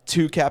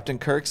 2 Captain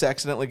Kirks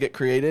accidentally get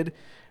created,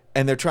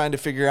 and they're trying to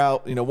figure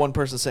out, one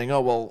person saying,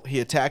 oh, well, he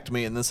attacked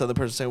me, and this other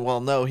person saying,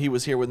 well, no, he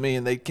was here with me,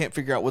 and they can't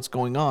figure out what's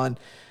going on.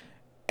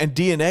 And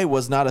DNA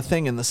was not a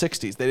thing in the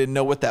 60s. They didn't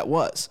know what that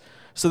was.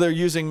 So they're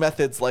using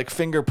methods like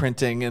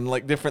fingerprinting and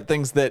like different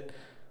things that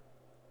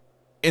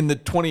in the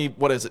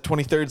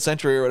 23rd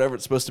century or whatever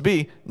it's supposed to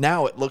be,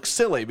 now it looks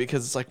silly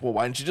because it's like, well,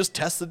 why didn't you just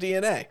test the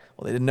DNA?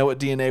 Well, they didn't know what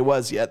DNA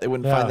was yet. They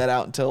wouldn't find that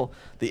out until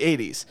the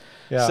 80s.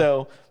 Yeah.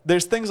 So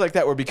there's things like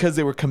that where because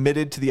they were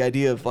committed to the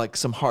idea of like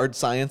some hard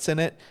science in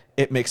it,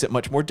 it makes it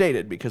much more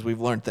dated because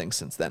we've learned things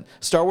since then.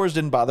 Star Wars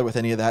didn't bother with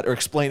any of that or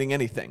explaining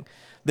anything.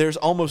 There's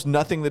almost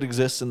nothing that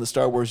exists in the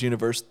Star Wars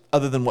universe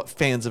other than what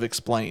fans have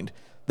explained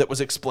that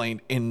was explained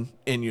in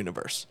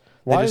universe.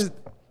 Why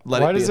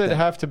does it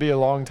have to be a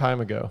long time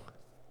ago?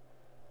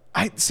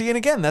 I see, and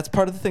again, that's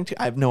part of the thing too.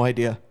 I have no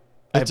idea.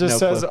 It just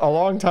says a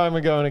long time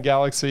ago in a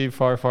galaxy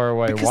far, far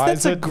away. Why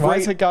is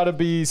it got to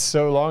be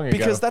so long ago?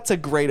 Because that's a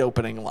great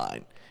opening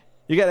line.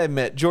 You got to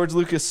admit, George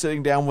Lucas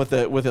sitting down with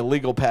a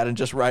legal pad and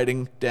just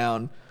writing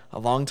down a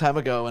long time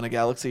ago in a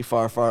galaxy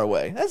far, far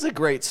away. That's a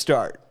great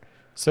start.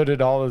 So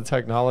did all the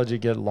technology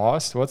get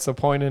lost? What's the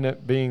point in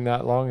it being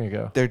that long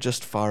ago? They're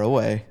just far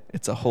away.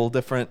 It's a whole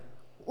different.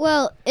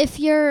 Well, if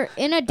you're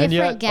in a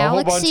different galaxy, a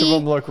whole bunch of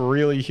them look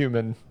really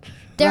human.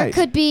 There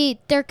could be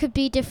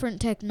different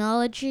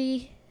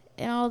technology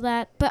and all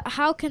that, but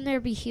how can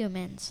there be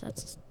humans?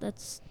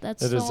 That's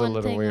the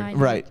one thing weird. I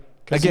Right.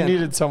 Because you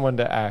needed someone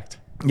to act.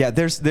 Yeah,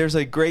 there's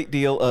a great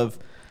deal of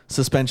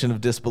suspension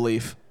of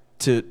disbelief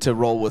to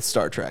roll with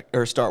Star Trek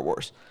or Star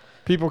Wars.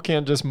 People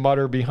can't just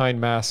mutter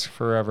behind masks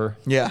forever.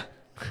 Yeah.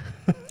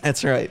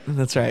 That's right.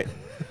 That's right.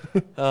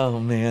 Oh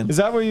man. Is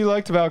that what you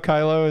liked about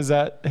Kylo? Is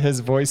that his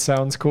voice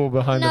sounds cool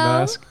behind the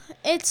mask?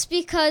 It's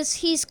because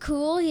he's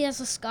cool. He has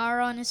a scar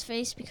on his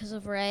face because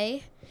of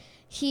Rey.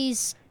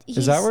 Is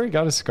that where he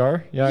got a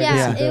scar? Yeah, I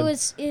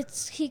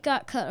guess he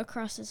got cut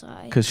across his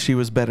eye. Because she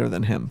was better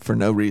than him for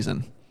no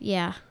reason.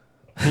 Yeah.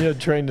 He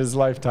had trained his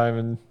lifetime,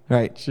 and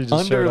she just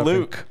under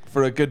Luke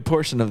for a good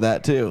portion of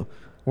that too.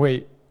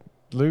 Wait,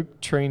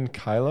 Luke trained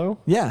Kylo?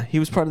 Yeah, he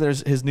was part of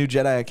his new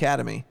Jedi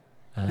Academy,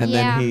 and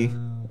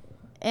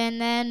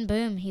then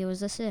boom, he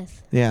was a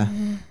Sith. Yeah.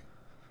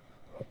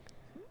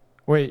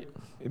 Wait,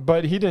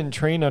 but he didn't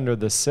train under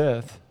the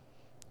Sith.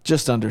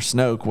 Just under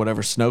Snoke,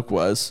 whatever Snoke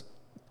was,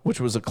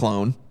 which was a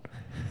clone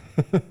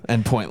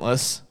and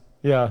pointless.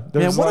 Yeah,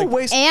 man, what a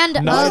waste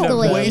and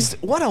ugly.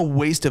 What a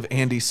waste of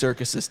Andy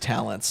Serkis's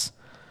talents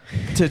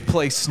to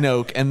play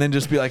Snoke and then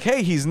just be like,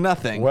 "Hey, he's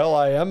nothing." Well,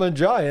 I am a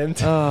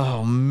giant.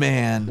 Oh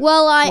man.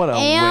 Well,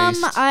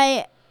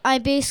 I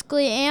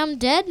basically am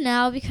dead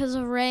now because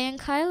of Rey and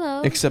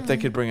Kylo. Except they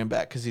could bring him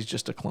back because he's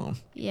just a clone.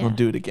 Yeah. We'll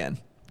do it again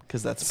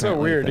because that's so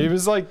weird. He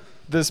was like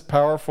this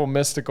powerful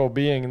mystical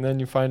being, and then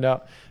you find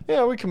out,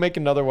 we can make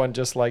another one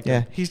just like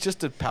him. He's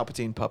just a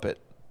Palpatine puppet.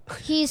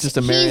 He's just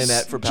a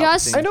marionette for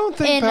Palpatine. I don't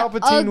think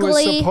Palpatine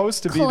was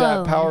supposed to be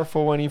that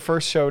powerful when he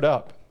first showed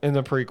up in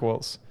the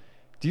prequels.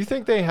 Do you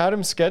think they had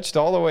him sketched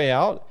all the way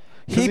out?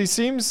 Because he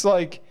seems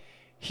like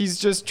he's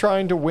just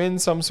trying to win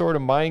some sort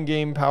of mind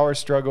game power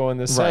struggle in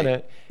the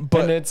Senate.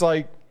 And it's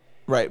like,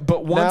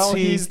 but once now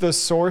he's the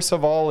source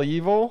of all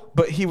evil.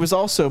 But he was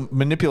also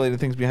manipulating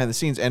things behind the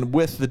scenes, and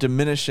with the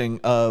diminishing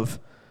of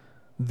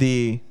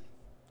the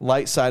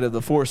light side of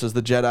the Force as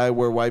the Jedi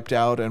were wiped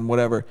out and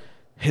whatever,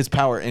 his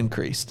power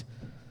increased.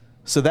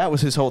 So that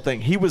was his whole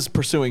thing. He was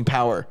pursuing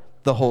power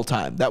the whole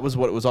time. That was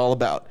what it was all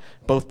about,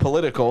 both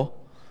political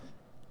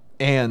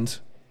and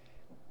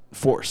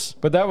Force.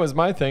 But that was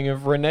my thing.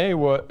 If Rey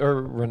was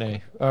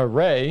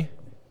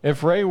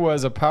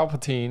a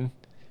Palpatine,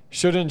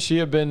 shouldn't she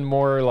have been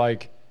more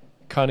like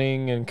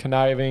cunning and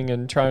conniving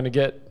and trying to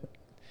get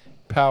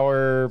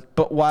power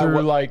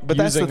through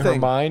using her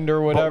mind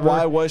or whatever? But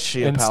why was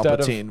she a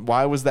Palpatine?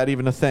 Why was that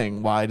even a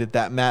thing? Why did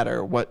that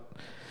matter?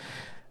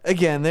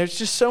 Again, there's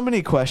just so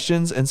many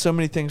questions and so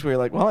many things where you're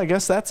like, well, I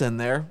guess that's in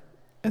there.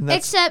 And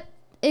that's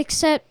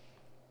except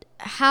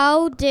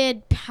how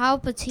did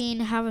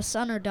Palpatine have a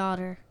son or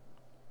daughter?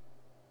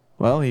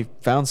 Well, he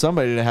found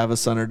somebody to have a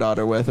son or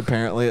daughter with,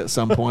 apparently, at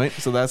some point.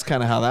 So that's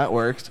kind of how that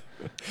worked,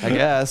 I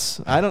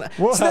guess. I don't.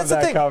 We'll have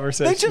that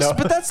conversation.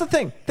 But that's the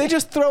thing. They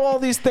just throw all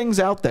these things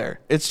out there.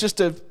 It's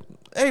just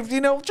hey,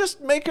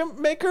 just make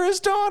her his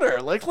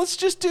daughter. Like, let's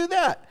just do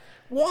that.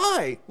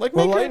 Why? Like,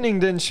 well, lightning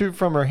didn't shoot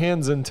from her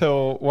hands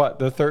until what,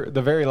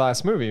 the very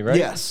last movie, right?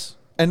 Yes.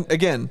 And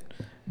again,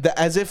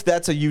 as if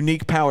that's a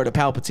unique power to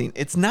Palpatine.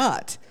 It's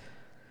not.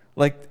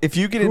 Like, if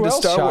you get Who into else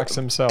Star shocks Wars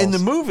themselves? in the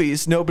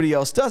movies, nobody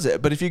else does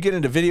it. But if you get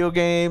into video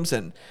games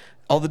and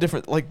all the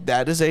different, like,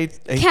 that is a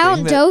Count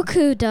thing that,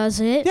 Dooku does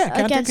it. Yeah,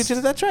 Count against, Dooku did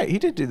it. That's right. He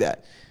did do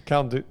that.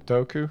 Count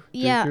Dooku?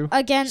 Yeah, Dooku?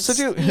 against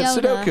Yoda.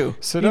 Sudoku.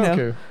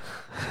 Sudoku.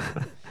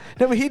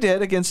 No, but he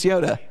did against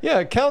Yoda.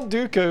 Yeah, Count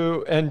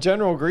Dooku and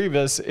General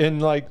Grievous in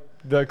like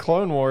the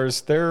Clone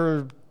Wars,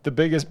 they're the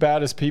biggest,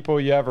 baddest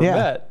people you ever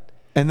met.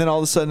 And then all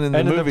of a sudden in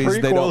the movies,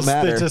 prequels, they don't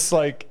matter. They just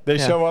like they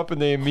show up and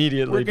they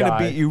immediately We're gonna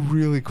die. beat you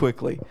really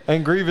quickly.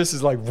 And Grievous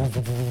is like,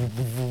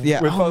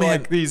 Yeah, with oh, man.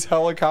 like these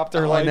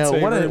helicopter I know.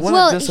 lightsabers. What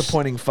Well, a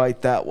disappointing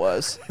fight that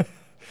was.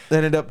 That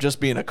ended up just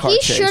being a car He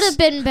chase. should have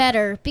been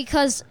better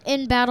because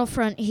in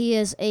Battlefront he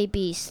is a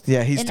beast.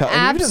 Yeah, he's An tough.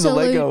 And even in the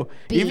Lego,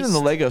 beast. even in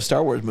the Lego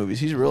Star Wars movies,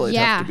 he's really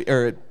tough to beat.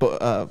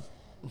 Or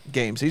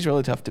games, he's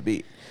really tough to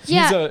beat.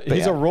 Yeah,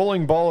 He's a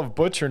rolling ball of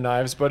butcher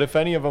knives, but if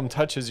any of them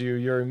touches you,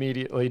 you're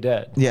immediately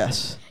dead.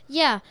 Yes.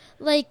 yeah.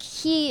 Like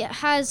he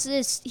has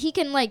this. He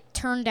can like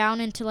turn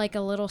down into like a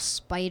little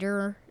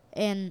spider,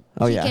 and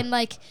he can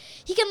like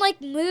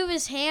move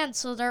his hands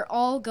so they're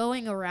all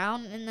going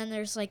around, and then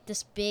there's like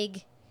this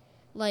big,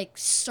 like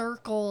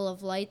circle of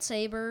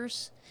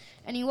lightsabers,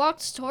 and he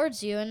walks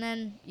towards you, and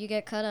then you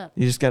get cut up.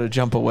 You just got to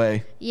jump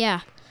away.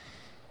 Yeah.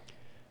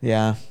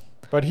 Yeah.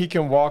 But he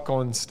can walk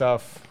on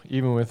stuff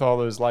even with all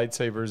those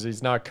lightsabers.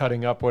 He's not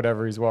cutting up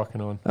whatever he's walking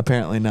on.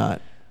 Apparently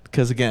not,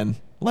 because again,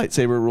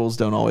 lightsaber rules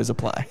don't always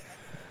apply,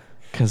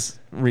 because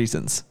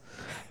reasons.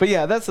 But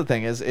yeah, that's the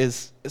thing.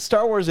 Is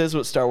Star Wars is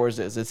what Star Wars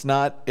is. It's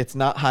not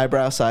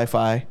highbrow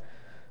sci-fi.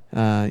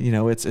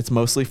 It's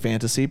mostly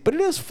fantasy, but it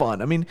is fun.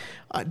 I mean,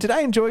 did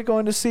I enjoy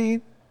going to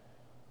see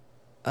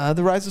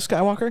The Rise of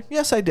Skywalker?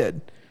 Yes, I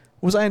did.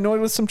 Was I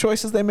annoyed with some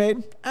choices they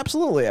made?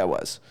 Absolutely, I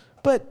was.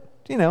 But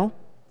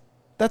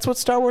that's what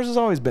Star Wars has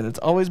always been. It's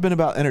always been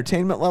about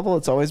entertainment level.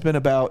 It's always been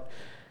about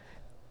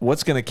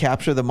what's going to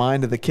capture the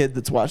mind of the kid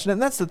that's watching it.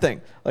 And that's the thing.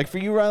 Like for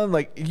you, Rylan,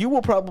 like you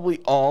will probably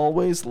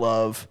always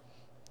love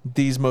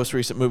these most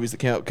recent movies that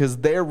came out because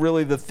they're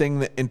really the thing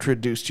that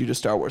introduced you to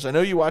Star Wars. I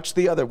know you watched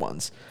the other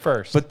ones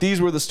first, but these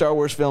were the Star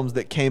Wars films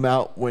that came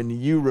out when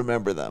you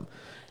remember them.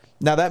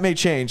 Now that may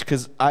change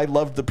because I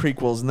loved the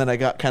prequels and then I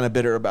got kind of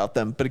bitter about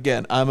them. But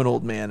again, I'm an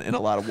old man in a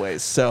lot of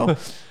ways, so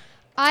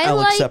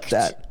I'll accept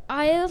that.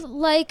 I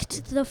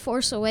liked The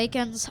Force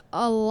Awakens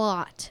a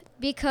lot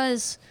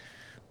because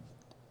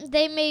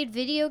they made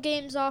video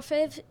games off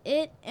of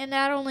it, and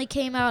that only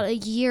came out a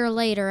year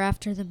later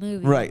after the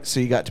movie. Right,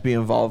 so you got to be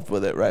involved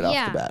with it right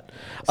off the bat.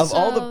 Of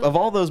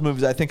all those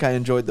movies, I think I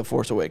enjoyed The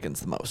Force Awakens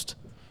the most.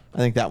 I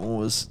think that one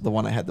was the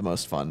one I had the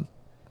most fun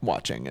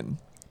watching and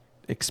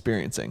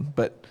experiencing.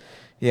 But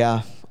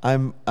yeah,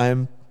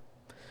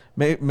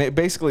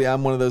 basically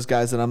I'm one of those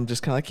guys that I'm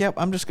just kind of like, yep,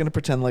 I'm just going to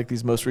pretend like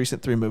these most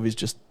recent 3 movies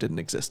just didn't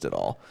exist at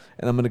all.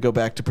 And I'm going to go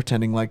back to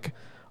pretending like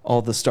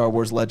all the Star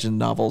Wars Legend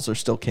novels are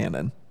still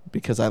canon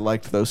because I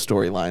liked those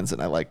storylines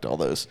and I liked all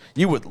those.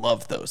 You would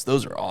love those.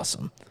 Those are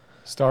awesome.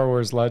 Star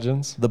Wars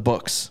Legends. The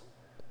books.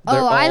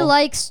 I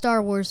like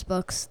Star Wars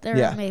books. They're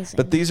amazing.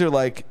 But these are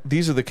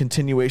the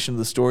continuation of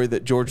the story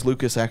that George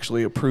Lucas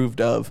actually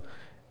approved of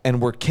and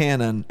were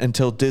canon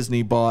until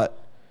Disney bought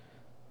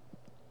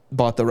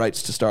the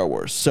rights to Star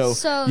Wars. So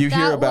you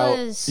hear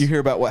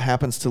about what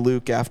happens to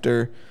Luke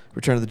after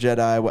Return of the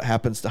Jedi, what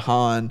happens to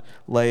Han,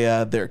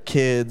 Leia, their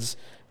kids,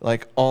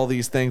 like all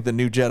these things, the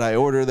new Jedi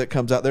Order that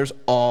comes out. There's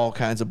all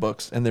kinds of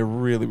books and they're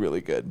really,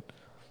 really good.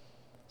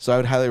 So I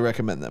would highly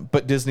recommend them.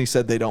 But Disney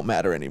said they don't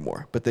matter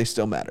anymore, but they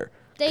still matter.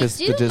 Because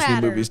the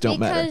Disney movies don't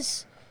matter.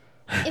 Because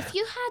if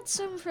you had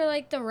some for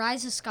like The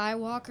Rise of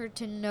Skywalker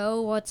to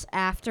know what's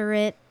after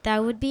it,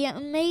 that would be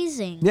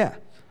amazing. Yeah.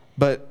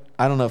 But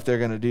I don't know if they're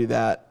going to do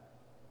that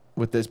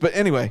with this. But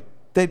anyway,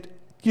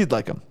 you'd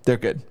like them. They're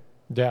good.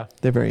 Yeah.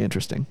 They're very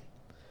interesting.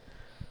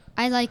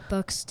 I like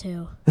books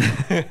too.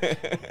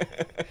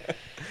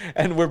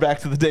 And we're back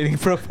to the dating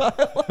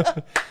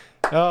profile.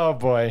 Oh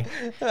boy.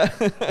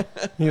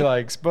 He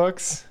likes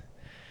books.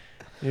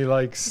 He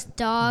likes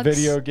dogs,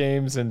 video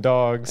games, and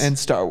dogs. And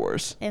Star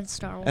Wars. And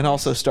Star Wars. And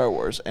also Star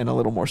Wars and a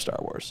little more Star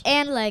Wars.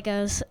 And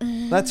Legos.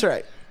 That's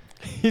right.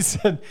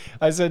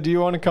 I said, do you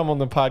want to come on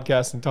the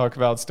podcast and talk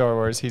about Star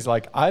Wars? He's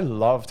like, I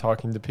love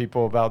talking to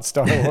people about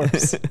Star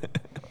Wars.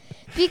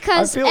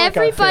 Because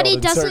everybody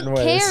doesn't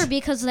care ways.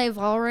 because they've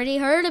already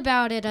heard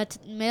about it a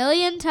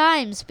million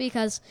times.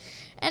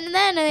 And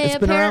then it's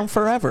been around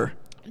forever.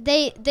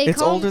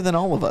 It's older than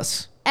all of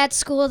us. At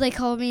school, they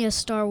call me a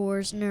Star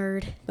Wars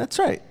nerd. That's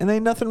right, and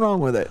ain't nothing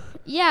wrong with it.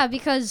 Yeah,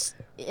 because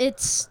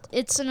it's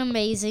an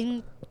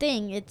amazing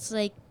thing. It's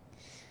like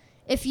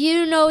if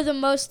you know the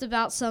most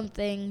about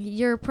something,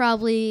 you're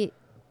probably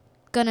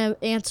gonna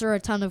answer a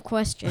ton of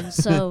questions.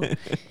 So.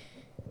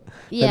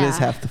 Yeah. That is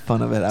half the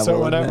fun of it.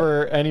 So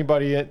whenever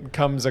anybody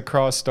comes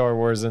across Star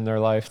Wars in their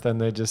life, then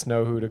they just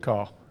know who to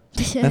call.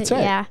 That's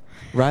right. Yeah.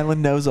 Rylan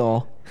knows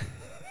all.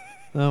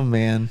 Oh,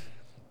 man.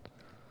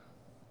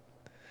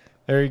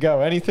 There you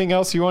go. Anything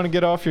else you want to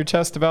get off your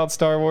chest about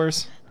Star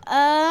Wars?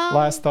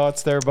 Last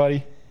thoughts there,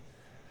 buddy.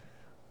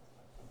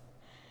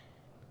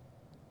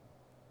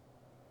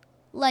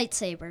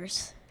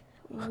 Lightsabers.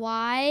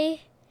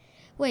 Why?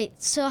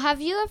 Wait. So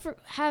have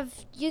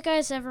you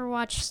guys ever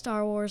watched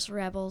Star Wars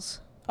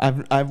Rebels?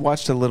 I've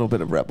watched a little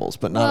bit of Rebels,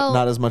 but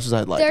not as much as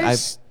I'd like.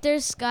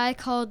 There's a guy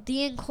called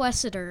the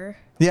Inquisitor.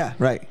 Yeah,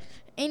 right.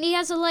 And he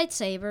has a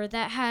lightsaber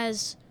that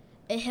has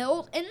a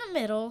hilt in the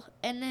middle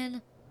and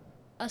then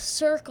a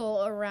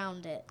circle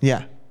around it.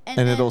 Yeah. And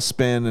then, it'll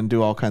spin and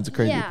do all kinds of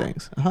crazy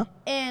things. Uh-huh.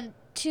 And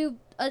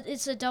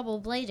it's a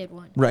double-bladed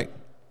one. Right.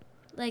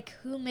 Like,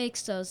 who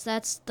makes those?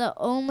 That's the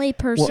only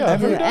person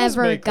who who does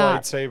ever make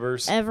got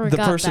lightsabers? The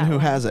person who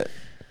has it.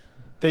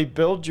 You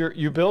build your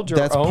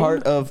That's own?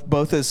 part of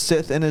both as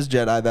Sith and as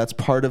Jedi. That's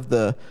part of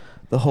the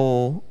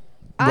whole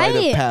rite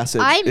of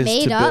passage. I is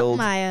made to up build.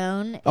 my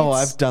own. Oh,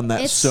 I've done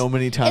that so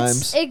many times.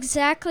 It's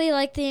exactly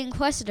like the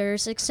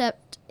Inquisitors,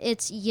 except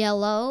it's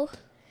yellow,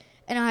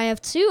 and I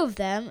have 2 of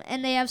them,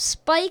 and they have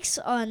spikes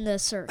on the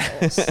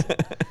circles.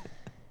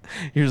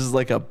 Yours is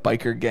like a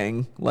biker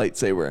gang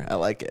lightsaber. I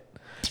like it.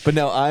 But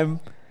no,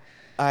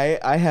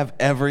 I have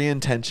every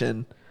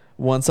intention,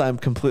 once I'm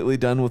completely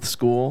done with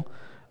school,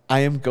 I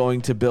am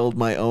going to build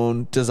my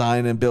own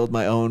design and build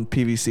my own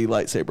PVC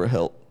lightsaber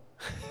hilt.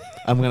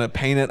 I'm going to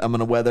paint it. I'm going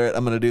to weather it.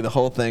 I'm going to do the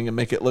whole thing and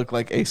make it look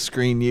like a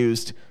screen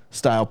used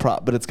style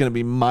prop. But it's going to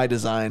be my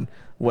design,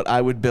 what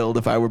I would build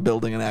if I were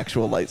building an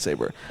actual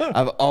lightsaber.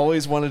 I've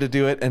always wanted to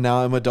do it, and now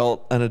I'm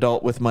an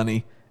adult with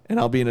money, and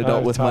I'll be an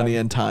adult with money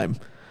and time.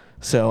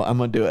 So I'm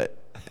going to do it.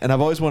 And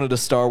I've always wanted a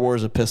Star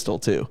Wars pistol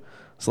too.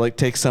 So like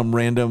take some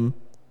random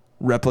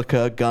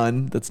replica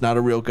gun that's not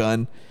a real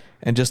gun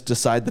and just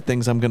decide the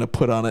things I'm going to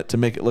put on it to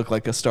make it look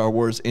like a Star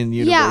Wars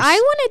in-universe Yeah, I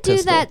want to do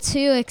pistol. that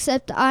too,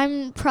 except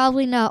I'm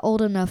probably not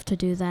old enough to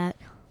do that.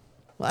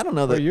 Well, I don't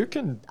know that. Well, you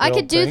can. I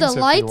could do the build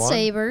things if you want.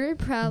 lightsaber,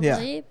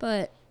 probably,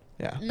 but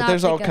Yeah, but not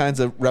there's all the gun. kinds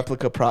of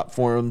replica prop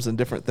forums and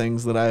different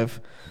things that I've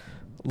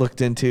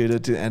looked into to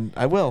do, and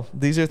I will.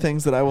 These are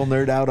things that I will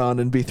nerd out on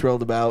and be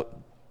thrilled about.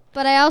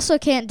 But I also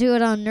can't do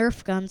it on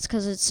Nerf guns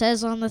because it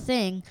says on the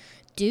thing,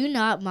 do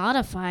not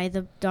modify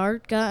the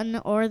dart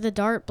gun or the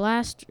dart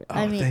blast.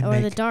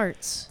 The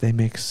darts. They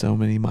make so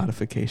many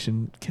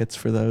modification kits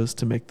for those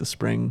to make the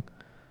spring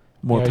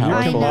more You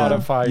powerful. can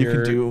modify You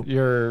can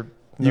your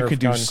You Nerf can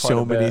do gun so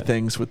quite a many bit.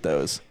 things with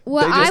those.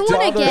 Well, They I just-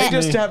 want to They get.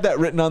 just have that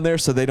written on there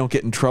so they don't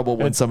get in trouble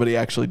when It's- somebody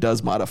actually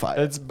does modify it.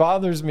 It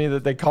bothers me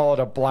that they call it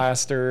a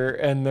blaster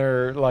and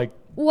they're like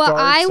Well,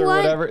 darts I or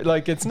want. whatever.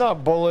 Like it's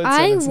not bullets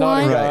I and it's not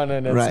a want- gun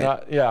and it's Right.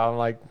 not. Yeah, I'm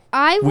like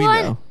I We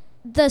want know.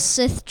 the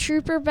Sith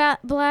Trooper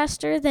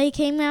blaster they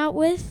came out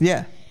with,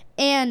 Yeah.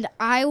 and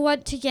I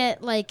want to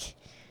get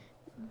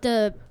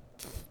the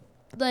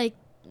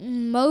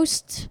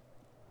most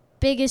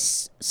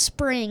biggest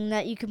spring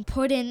that you can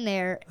put in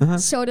there, Uh-huh.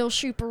 so it'll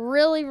shoot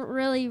really,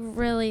 really,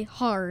 really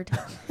hard.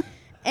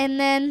 And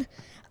then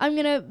I'm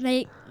gonna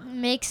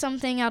make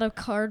something out of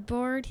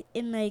cardboard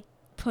and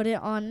put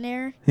it on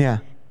there, Yeah.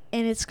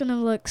 and it's gonna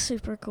look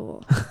super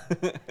cool.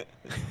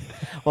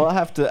 Well, I'll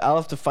have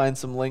to find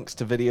some links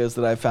to videos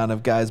that I found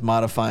of guys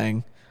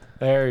modifying.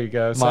 there you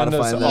go. Send us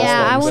Modifying all those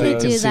Yeah, I things want so you to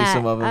can do see that.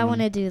 some of them. I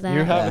want to do that. You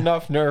have Yeah.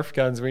 enough Nerf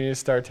guns. We need to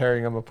start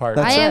tearing them apart.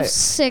 That's I have right.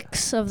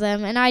 6 of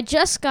them, and I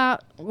just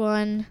got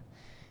one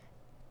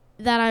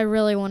that I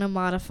really want to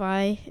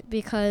modify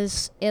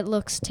because it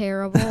looks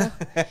terrible.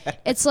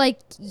 It's like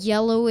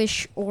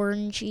yellowish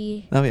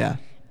orangey Oh yeah.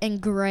 and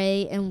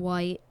gray and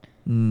white.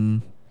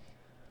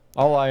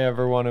 All I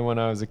ever wanted when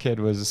I was a kid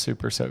was a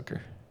Super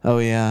Soaker. Oh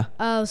yeah.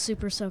 Oh,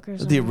 Super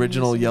Soakers. The are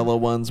original amazing. yellow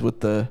ones with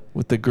the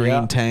green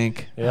Yeah.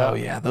 tank. Yeah. Oh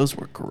yeah, those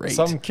were great.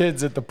 Some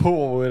kids at the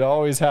pool would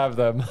always have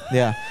them.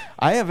 Yeah,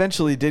 I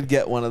eventually did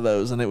get one of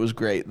those, and it was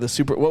great.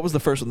 What was the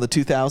first one? The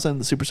 2000,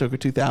 the Super Soaker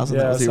 2000.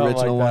 Yeah, That was the something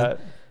original like one. that.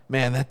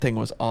 Man, that thing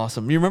was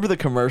awesome. You remember the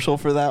commercial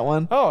for that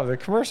one? Oh, the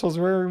commercials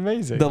were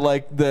amazing.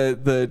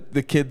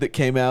 The kid that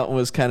came out and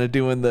was kind of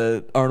doing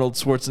the Arnold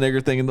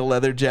Schwarzenegger thing in the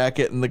leather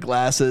jacket and the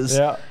glasses.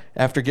 Yeah.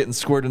 After getting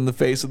squirted in the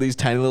face with these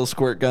tiny little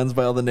squirt guns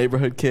by all the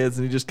neighborhood kids,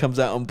 and he just comes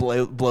out and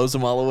blows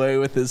them all away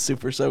with his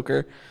Super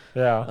Soaker.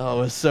 Yeah. Oh,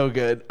 it was so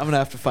good. I'm gonna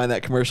have to find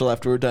that commercial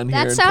after we're done here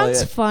That and play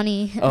sounds it.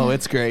 funny. Oh,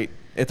 it's great.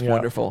 It's Yeah.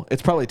 wonderful.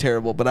 It's probably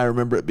terrible, but I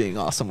remember it being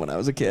awesome when I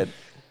was a kid.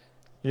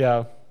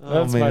 Yeah. Oh,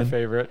 That's my man.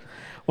 favorite.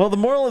 Well, the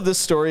moral of this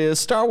story is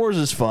Star Wars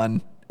is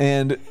fun.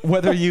 And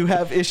whether you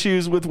have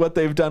issues with what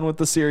they've done with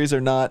the series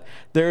or not,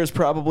 there is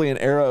probably an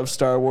era of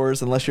Star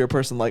Wars, unless you're a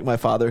person like my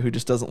father who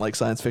just doesn't like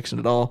science fiction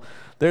at all.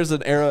 There's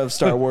an era of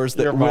Star Wars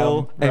Your that mom,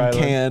 will and Rylan.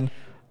 can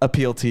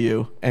appeal to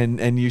you,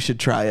 and you should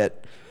try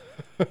it.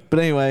 But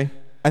anyway,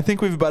 I think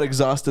we've about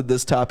exhausted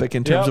this topic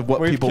in terms Yep, of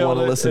what we've people killed want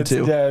to it. listen It's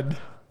to. dead.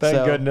 Thank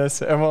So-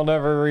 goodness. And we'll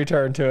never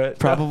return to it.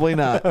 Probably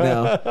not.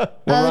 No.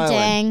 Well, Oh,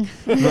 dang.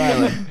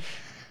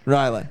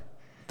 Rylan,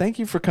 thank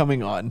you for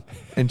coming on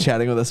and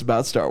chatting with us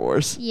about Star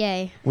Wars.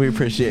 Yay. We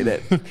appreciate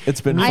it.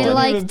 It's been You fun. didn't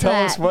liked even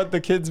tell us that. what the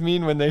kids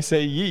mean when they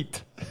say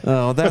yeet.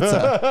 Oh, that's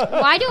a...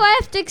 Why do I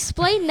have to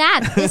explain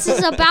that? This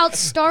is about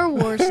Star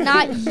Wars,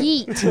 not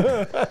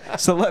yeet.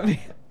 So let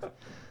me...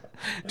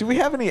 Do we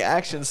have any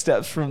action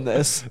steps from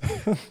this?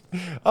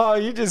 Oh,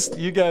 you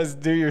guys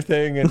do your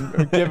thing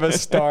and give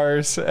us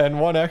stars and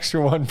one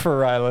extra one for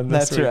Rylan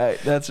this That's week. right.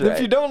 That's right.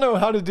 If you don't know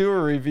how to do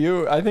a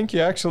review, I think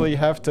you actually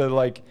have to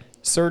like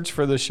search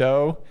for the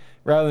show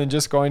rather than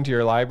just going to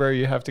your library.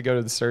 You have to go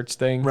to the search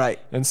thing, Right.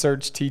 and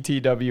search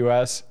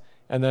TTWS,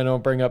 and then it'll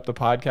bring up the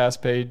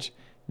podcast page.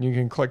 And you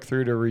can click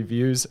through to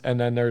reviews, and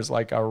then there's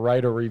like a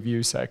write a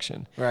review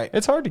section. Right.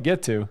 It's hard to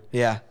get to.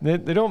 Yeah. They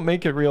don't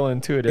make it real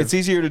intuitive. It's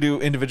easier to do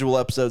individual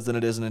episodes than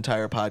it is an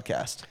entire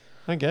podcast.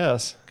 I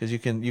guess. Because you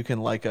can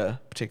like a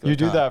particular You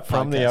do that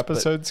from the podcast,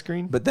 episode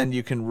screen? but then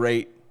you can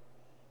rate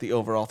the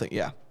overall thing.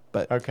 Yeah.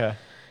 But Okay.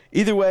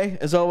 either way,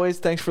 as always,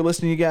 thanks for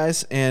listening, you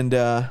guys. And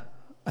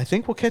I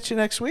think we'll catch you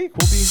next week.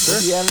 We'll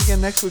be at it again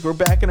next week. We're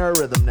back in our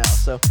rhythm now.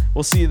 So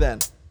we'll see you then.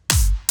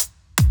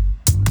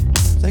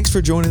 Thanks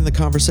for joining the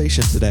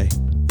conversation today.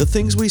 The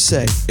Things We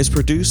Say is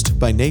produced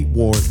by Nate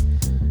Ward.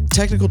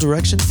 Technical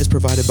direction is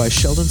provided by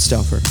Sheldon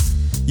Stauffer.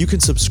 You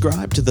can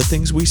subscribe to The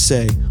Things We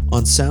Say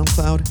on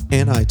SoundCloud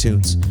and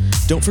iTunes.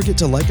 Don't forget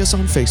to like us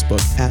on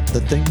Facebook at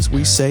The Things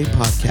We Say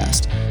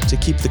Podcast to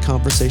keep the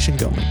conversation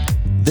going.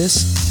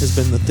 This has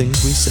been The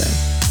Things We Say.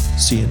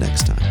 See you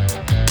next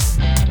time.